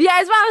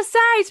 Yeah, it's what I was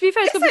saying. To be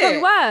fair, it's going to be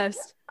the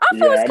worst. I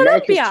thought it was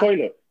Colombia.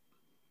 Toilet.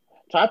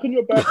 Type in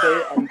your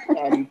birthday and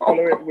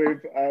follow it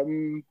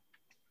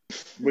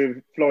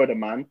with Florida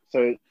Man.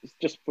 So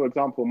just for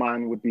example,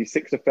 mine would be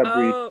 6th of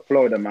February,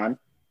 Florida Man.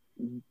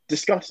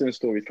 Disgusting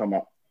stories come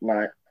up.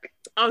 Like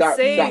that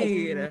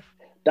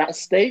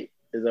state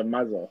is a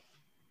mazza.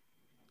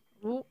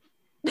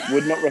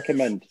 Would not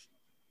recommend.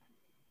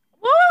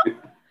 What? Is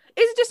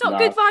it just not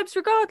good vibes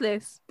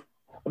regardless?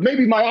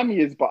 Maybe Miami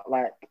is, but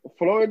like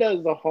Florida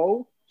as a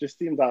whole just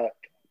seems like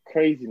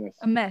craziness.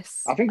 A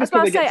mess. I think it's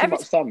because they get too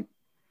much sun.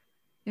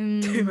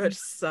 Too much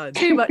sun.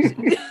 Too much.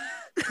 Every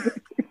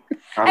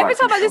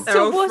time I listen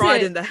to it,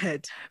 fried in the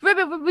head.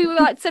 Remember, we were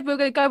like said we were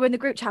going to go in the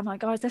group chat. I'm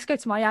like, guys, let's go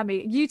to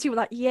Miami. You two were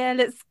like, yeah,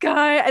 let's go.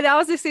 And I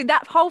was listening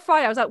that whole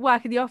Friday. I was at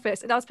work in the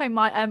office, and I was playing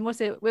my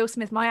Will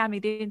Smith Miami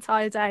the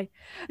entire day.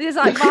 Just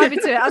like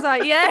vibing to it. I was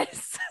like,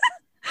 yes.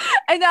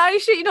 And now you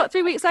shoot you not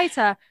 3 weeks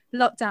later,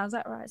 lockdown. Is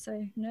that right?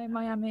 So no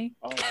Miami.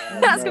 Oh,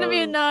 that's gonna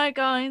be a no,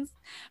 guys.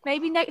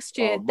 Maybe next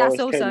year. That's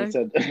also.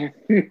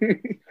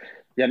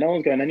 Yeah, no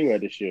one's going anywhere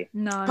this year.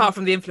 No. Apart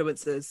from the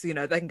influencers, you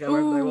know, they can go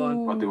wherever they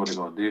want. I'll do what they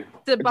gotta do.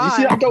 Dubai. You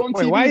see that go on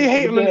TV? Why are you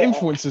hating on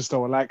influencers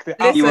though? Like they're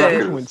out here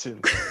influencing.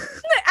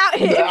 They're out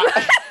here.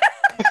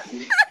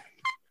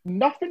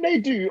 Nothing they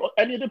do,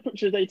 any of the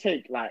pictures they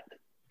take, like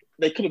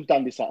they could have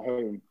done this at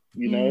home.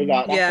 You know,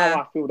 like that's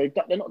how I feel. They're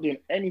not doing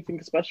anything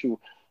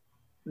special.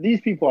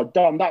 These people are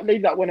dumb. That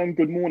lady that went on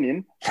Good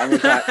Morning and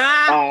was like,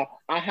 I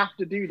have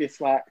to do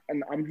this, like,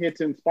 and I'm here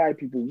to inspire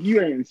people.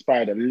 You ain't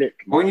inspired a lick.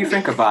 When you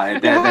think about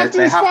it, they have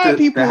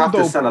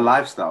to sell a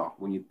lifestyle.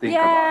 When you think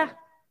about it,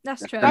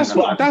 that's true. That's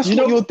what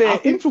you're there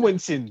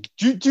influencing.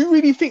 Do you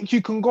really think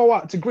you can go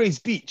out to Grace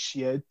Beach,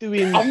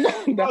 doing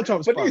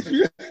jump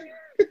spin?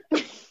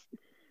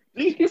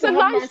 It's a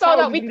lifestyle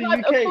that we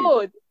can't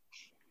afford.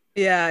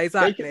 Yeah,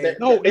 exactly.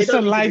 It's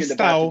a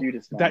lifestyle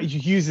that you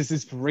use as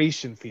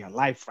inspiration for your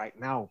life right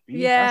now.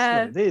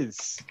 Yeah, that's what it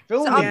is.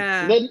 Feel me?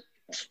 Yeah.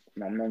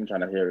 I'm not even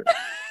trying to hear it.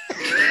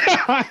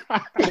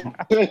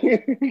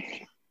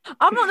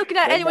 I'm not looking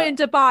at anyone in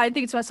Dubai and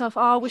thinking to myself,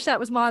 "Oh, I wish that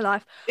was my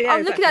life." Yeah,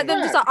 I'm looking at them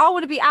just like, I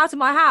want to be out of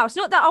my house.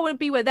 Not that I want to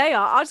be where they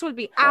are. I just want to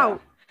be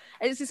out.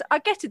 It's just, I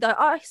get it though.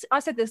 I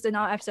said this in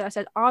our episode. I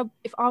said,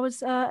 if I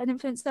was an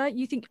influencer,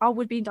 you think I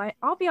would be in Dubai?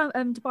 I'll be in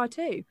Dubai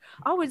too.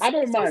 I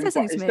don't mind, but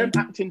it's them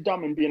acting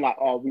dumb and being like,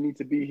 "Oh, we need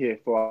to be here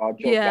for our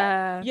job."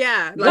 Yeah,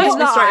 yeah. Like, just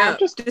be straight up.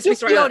 Just be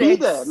straight up. Be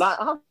there. Like,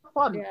 have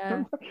fun.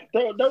 Yeah.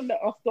 Don't let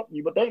us stop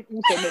you, but don't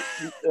also make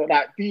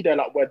like be there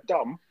like we're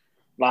dumb.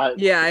 Like,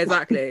 yeah,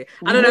 exactly.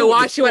 I don't know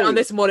why she went on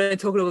this morning and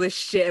talking all this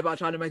shit about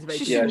trying to motivate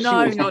you. She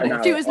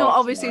was not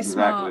obviously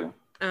smart.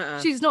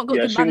 She's not got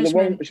good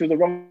management. She was the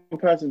wrong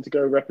person to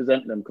go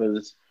represent them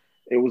because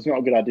it was not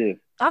a good idea.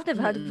 I've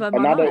never heard of her.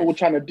 And now they're all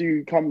trying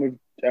to come with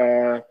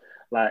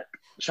like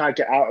try to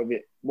get out of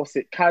it. What's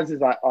it? Kaz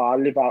is like, "Oh, I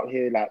live out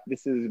here. Like,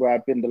 this is where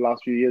I've been the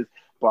last few years."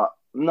 But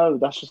no,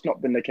 that's just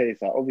not been the case.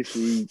 Like,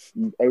 obviously,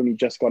 you've only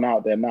just gone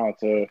out there now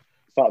to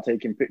start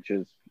taking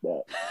pictures.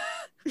 But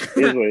it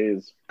is what it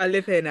is. I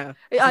live here now.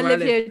 I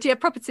live here. Do you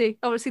have property?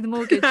 I want to see the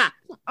mortgage. I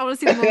want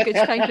to see the mortgage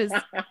papers.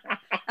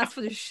 That's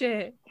for the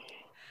shit.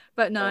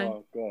 But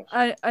no,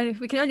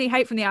 we can only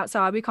hate from the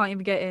outside. We can't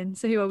even get in.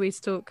 So who are we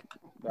to talk?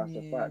 That's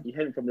a fact. You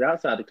hate from the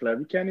outside of the club.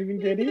 You can't even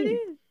get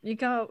in. You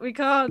can't. We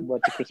can't.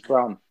 Word to Chris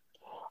Brown.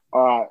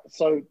 All right.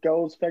 So,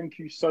 girls, thank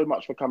you so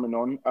much for coming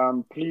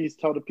on. Please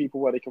tell the people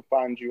where they can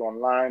find you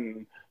online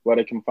and where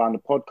they can find the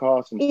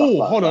podcast and stuff like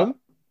that. Hold on.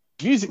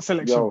 Music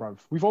selection, bruv.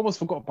 We've almost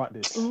forgot about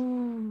this.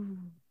 Ooh.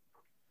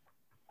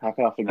 How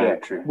can I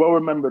forget? Well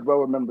remembered.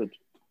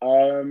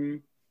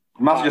 You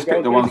must have just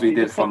picked the ones we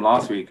did from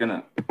last week,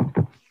 innit?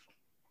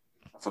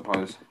 I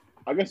suppose.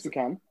 I guess we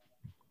can.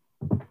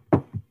 I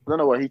don't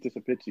know where he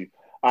disappeared to.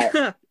 All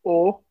right.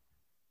 Or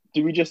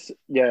do we just...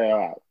 Yeah, all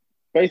right.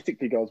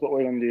 Basically, girls, what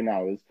we're going to do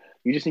now is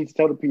you just need to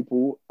tell the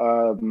people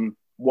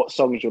what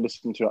songs you're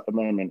listening to at the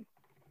moment.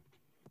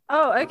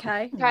 Oh,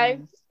 okay.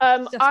 Okay.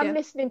 I'm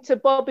listening to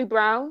Bobby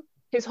Brown,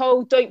 his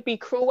whole Don't Be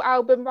Cruel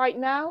album right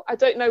now. I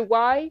don't know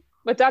why.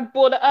 My dad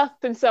brought it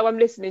up, and so I'm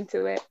listening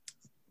to it.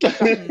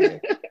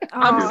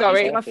 I'm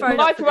sorry. My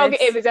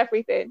prerogative is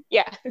everything.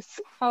 Yes. If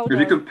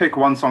you could pick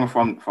one song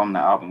from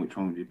that album, which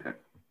one would you pick?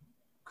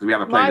 Because we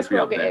have a playlist we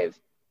update.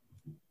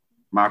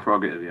 My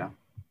prerogative, yeah.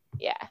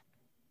 Yeah.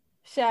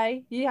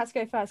 Shay, you have to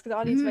go first because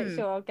I need to make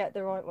sure I'll get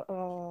the right one.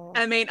 Oh.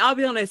 I mean, I'll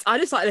be honest. I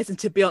just like listening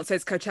to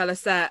Beyonce's Coachella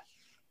set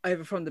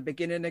over from the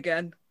beginning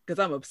again because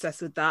I'm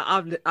obsessed with that.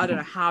 I don't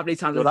know how many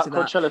times I've listened to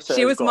that. Coachella set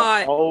she was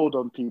my hold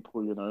on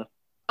people, you know.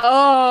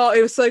 Oh,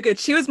 it was so good.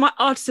 She was my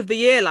artist of the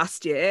year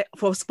last year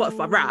for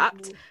Spotify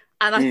Wrapped,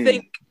 and I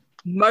think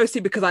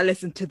mostly because I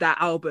listened to that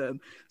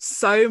album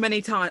so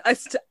many times.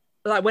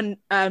 Like when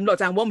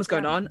lockdown 1 was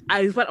going on,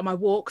 I went on my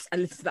walks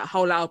and listened to that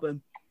whole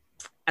album.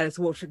 I just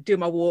walked, do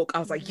my walk. I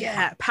was like,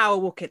 yeah, power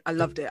walking. I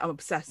loved it. I'm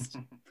obsessed.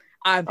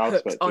 I'm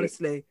hooked,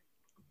 honestly.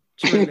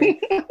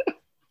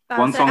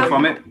 One song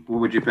from it. What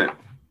would you pick?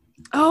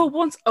 Now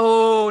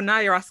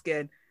you're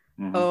asking.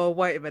 Oh,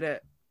 wait a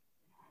minute.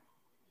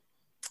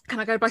 Can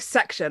I go by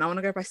section? I want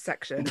to go by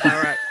section. All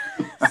right.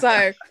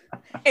 So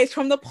it's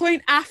from the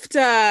point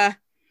after.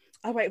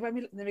 Oh wait, let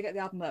me get the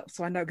album up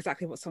so I know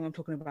exactly what song I'm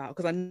talking about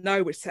because I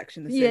know which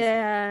section this is.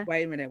 Yeah.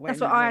 Wait a minute.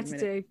 That's what I had to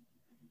do.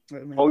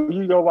 Oh,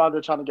 you go while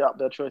they're trying to get up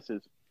their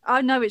choices.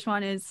 I know which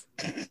one is.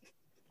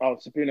 Oh,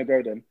 Sabrina,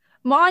 go then.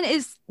 Mine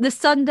is the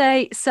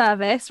Sunday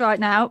Service right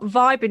now,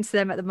 vibing to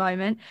them at the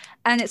moment.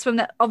 And it's from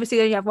obviously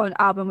they only have one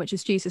album, which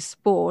is Jesus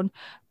Spawn.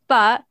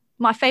 But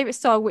my favourite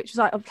song, which is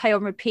like I play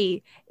on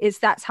repeat, is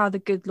That's How the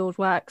Good Lord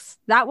Works.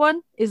 That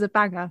one is a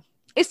banger.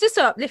 It's just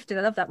so uplifting.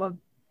 I love that one.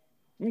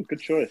 Good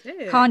choice.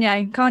 Yeah.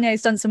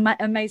 Kanye's done some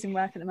amazing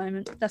work at the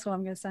moment. That's what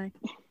I'm going to say.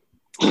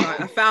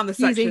 Right, I found the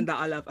section that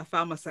I love. I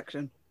found my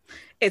section.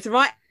 It's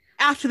right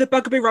after the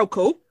Bugaboo roll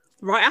call,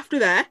 right after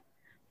there,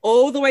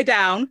 all the way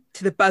down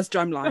to the Buzz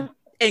drum line,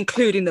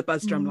 including the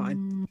Buzz drum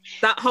line.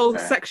 That whole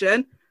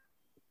section,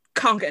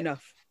 can't get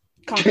enough.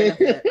 Can't get enough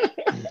of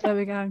it. There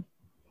we go.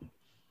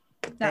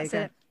 That's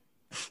it.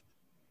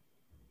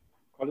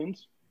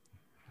 Collins?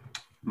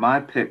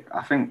 My pick,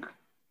 I think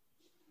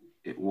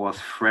it was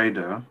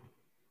Fredo,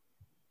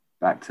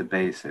 Back to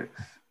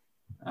Basics.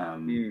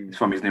 It's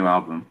from his new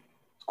album.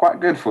 It's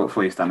quite good for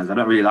his standards. I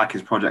don't really like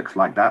his projects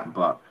like that,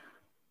 but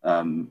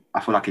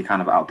I feel like he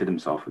kind of outdid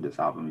himself with this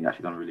album. He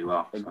actually done really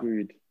well.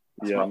 Agreed.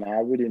 Yeah,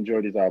 I really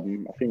enjoyed his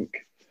album. I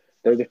think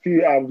there was a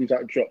few albums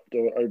that dropped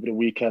over the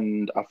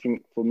weekend. I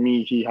think for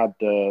me, he had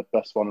the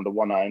best one, or the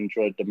one I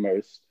enjoyed the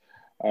most.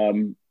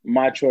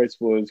 My choice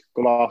was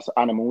Glass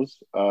Animals,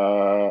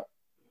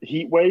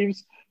 Heat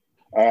Waves.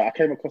 I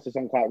came across the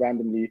song quite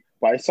randomly,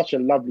 but it's such a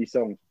lovely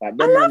song. Like,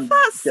 I love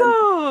that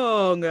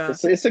song.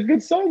 It's a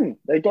good song.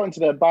 They got into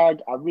their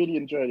bag. I really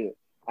enjoyed it.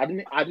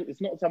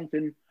 It's not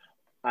something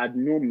I'd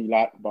normally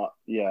like, but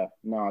yeah,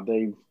 no,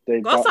 they.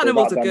 Glass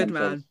Animals are good,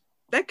 man.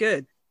 They're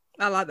good.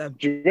 I like them.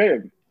 Do you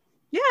rate them?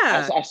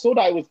 Yeah. I saw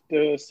that it was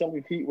the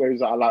song Heat Waves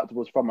that I liked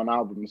was from an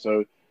album,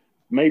 so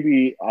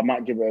maybe I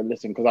might give it a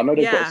listen because I know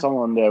they've got a song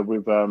on there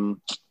with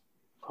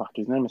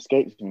his name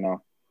escapes me now.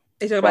 Are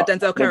you talking about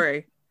Denzel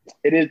Curry?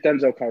 It is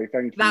Denzel Curry,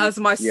 thank you. That was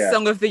my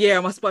song of the year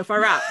on my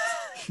Spotify Wrapped.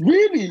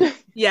 Really?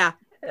 Yeah.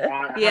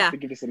 I have to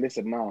give this a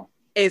listen now.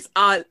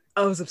 I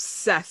was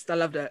obsessed. I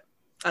loved it.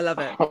 I love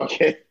it.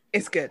 Okay.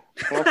 It's good.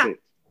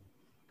 Perfect.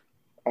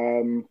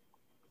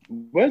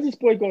 Where's this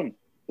boy gone?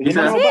 He's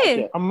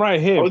here. I'm right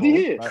here. Oh, is he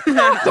here?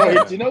 Sorry,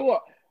 do you know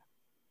what?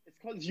 It's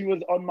because you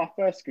was on my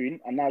first screen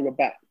and now you're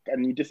back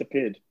and you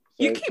disappeared.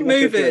 So you keep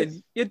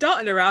moving. You're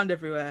darting around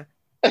everywhere.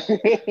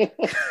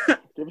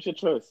 Give us your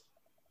choice.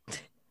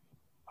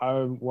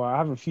 Well, I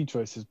have a few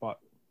choices, but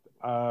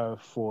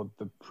for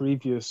the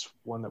previous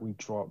one that we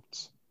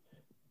dropped,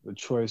 the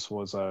choice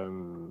was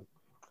I'm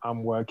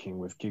Working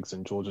with Giggs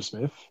and Georgia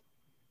Smith.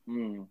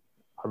 I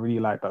really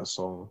like that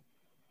song.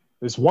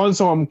 There's one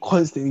song I'm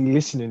constantly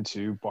listening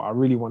to, but I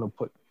really want to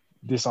put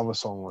this other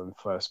song on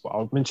first, but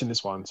I'll mention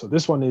this one. So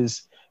this one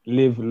is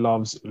Liv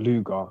Loves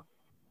Luger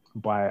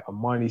by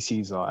Amani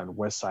Caesar and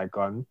Westside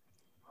Gunn.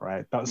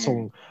 Right, that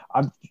song,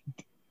 I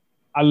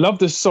love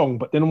the song,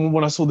 but then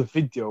when I saw the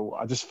video,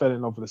 I just fell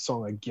in love with the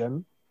song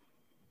again.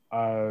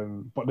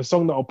 But the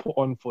song that I'll put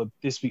on for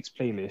this week's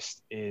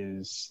playlist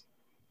is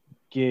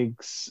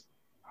Chipmunk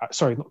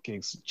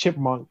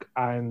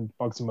and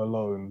Bugsy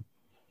Malone,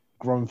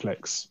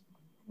 Gromflex.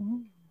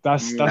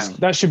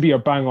 That should be a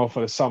banger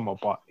for the summer,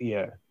 but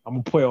yeah, I'm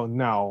gonna put it on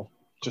now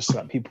just so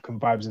that people can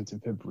vibes into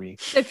February.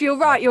 If you're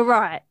right, you're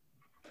right.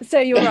 So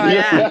you're right.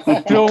 Yeah.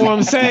 You know what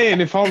I'm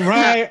saying? If I'm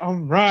right,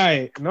 I'm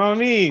right. You know what I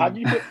mean? How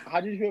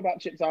do you feel about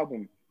Chip's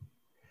album?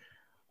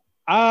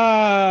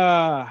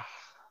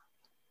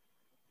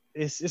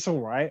 It's all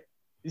right.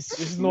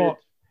 It's not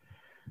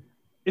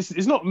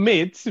it's not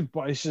mid,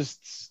 but it's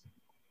just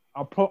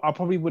I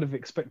probably would have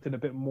expected a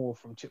bit more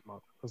from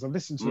Chipmunk because I've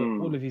listened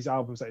to all of his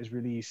albums that he's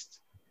released,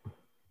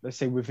 let's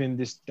say within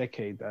this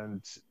decade,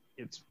 and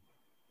it's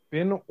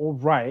been all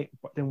right.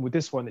 But then with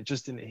this one, it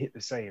just didn't hit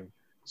the same.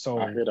 So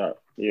I hear that.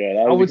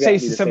 Yeah, I would say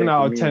it's a 7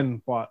 out of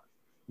 10. But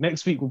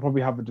next week we'll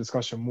probably have a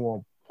discussion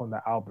more on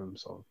that album.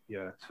 So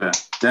yeah. Fair.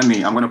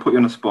 Demi, I'm gonna put you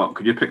on the spot.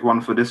 Could you pick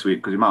one for this week?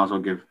 Because you might as well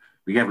give.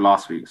 We gave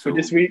last week. So for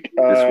this week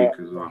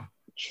as well.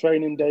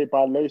 Training Day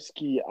by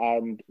Lowski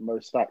and Mo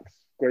Stax.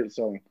 Great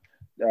song.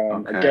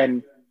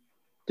 Again,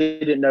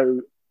 didn't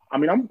know. I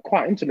mean, I'm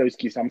quite into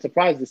Lowski, so I'm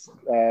surprised this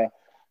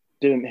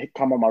didn't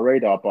come on my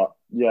radar. But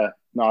yeah,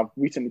 no, I've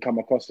recently come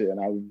across it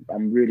and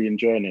I'm really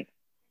enjoying it.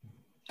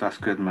 That's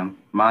good, man.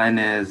 Mine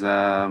is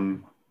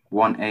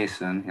One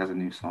Asen. He has a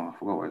new song. I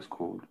forgot what it's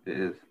called. It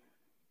is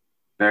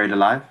Buried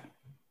Alive.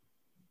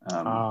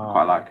 I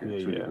quite like it.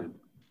 It's really good.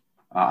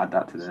 I'll add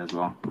that to there as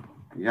well.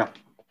 Yeah.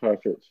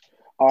 Perfect.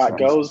 All right,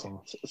 girls.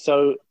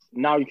 So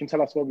now you can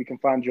tell us where we can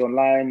find you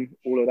online,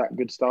 all of that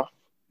good stuff.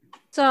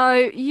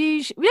 So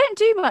we don't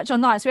do much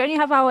online. So we only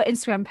have our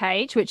Instagram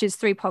page, which is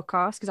 3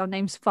 Podcasts, because our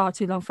name's far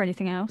too long for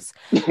anything else.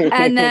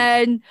 And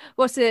then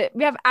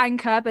we have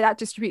Anchor, but that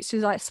distributes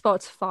to like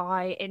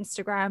Spotify,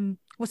 Instagram,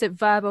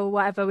 Verbal,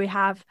 whatever we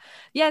have.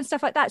 Yeah, and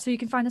stuff like that. So you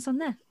can find us on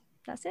there.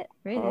 That's it,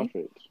 really.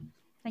 Perfect.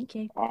 Thank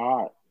you. All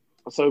right.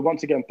 So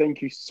once again,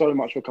 thank you so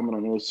much for coming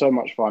on. It was so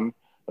much fun.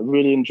 I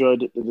really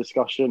enjoyed the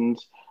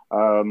discussions.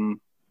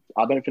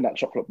 I don't think that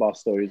chocolate bar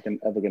story is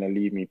ever going to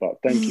leave me, but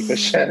thank you for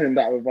sharing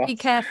that with us. Be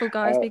careful,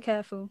 guys. Be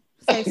careful.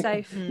 Stay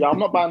safe. Yeah, I'm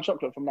not buying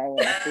chocolate from now on.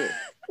 That's it.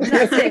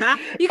 That's it.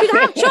 You can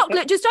have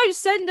chocolate, just don't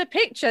send a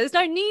picture. There's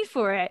no need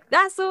for it.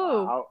 That's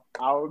all.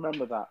 I'll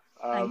remember that.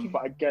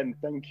 But again,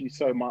 thank you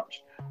so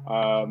much.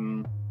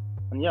 And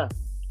yeah,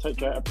 take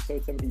care.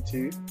 Episode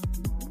 72.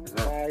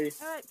 Bye.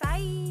 All right,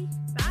 bye.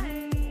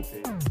 Bye.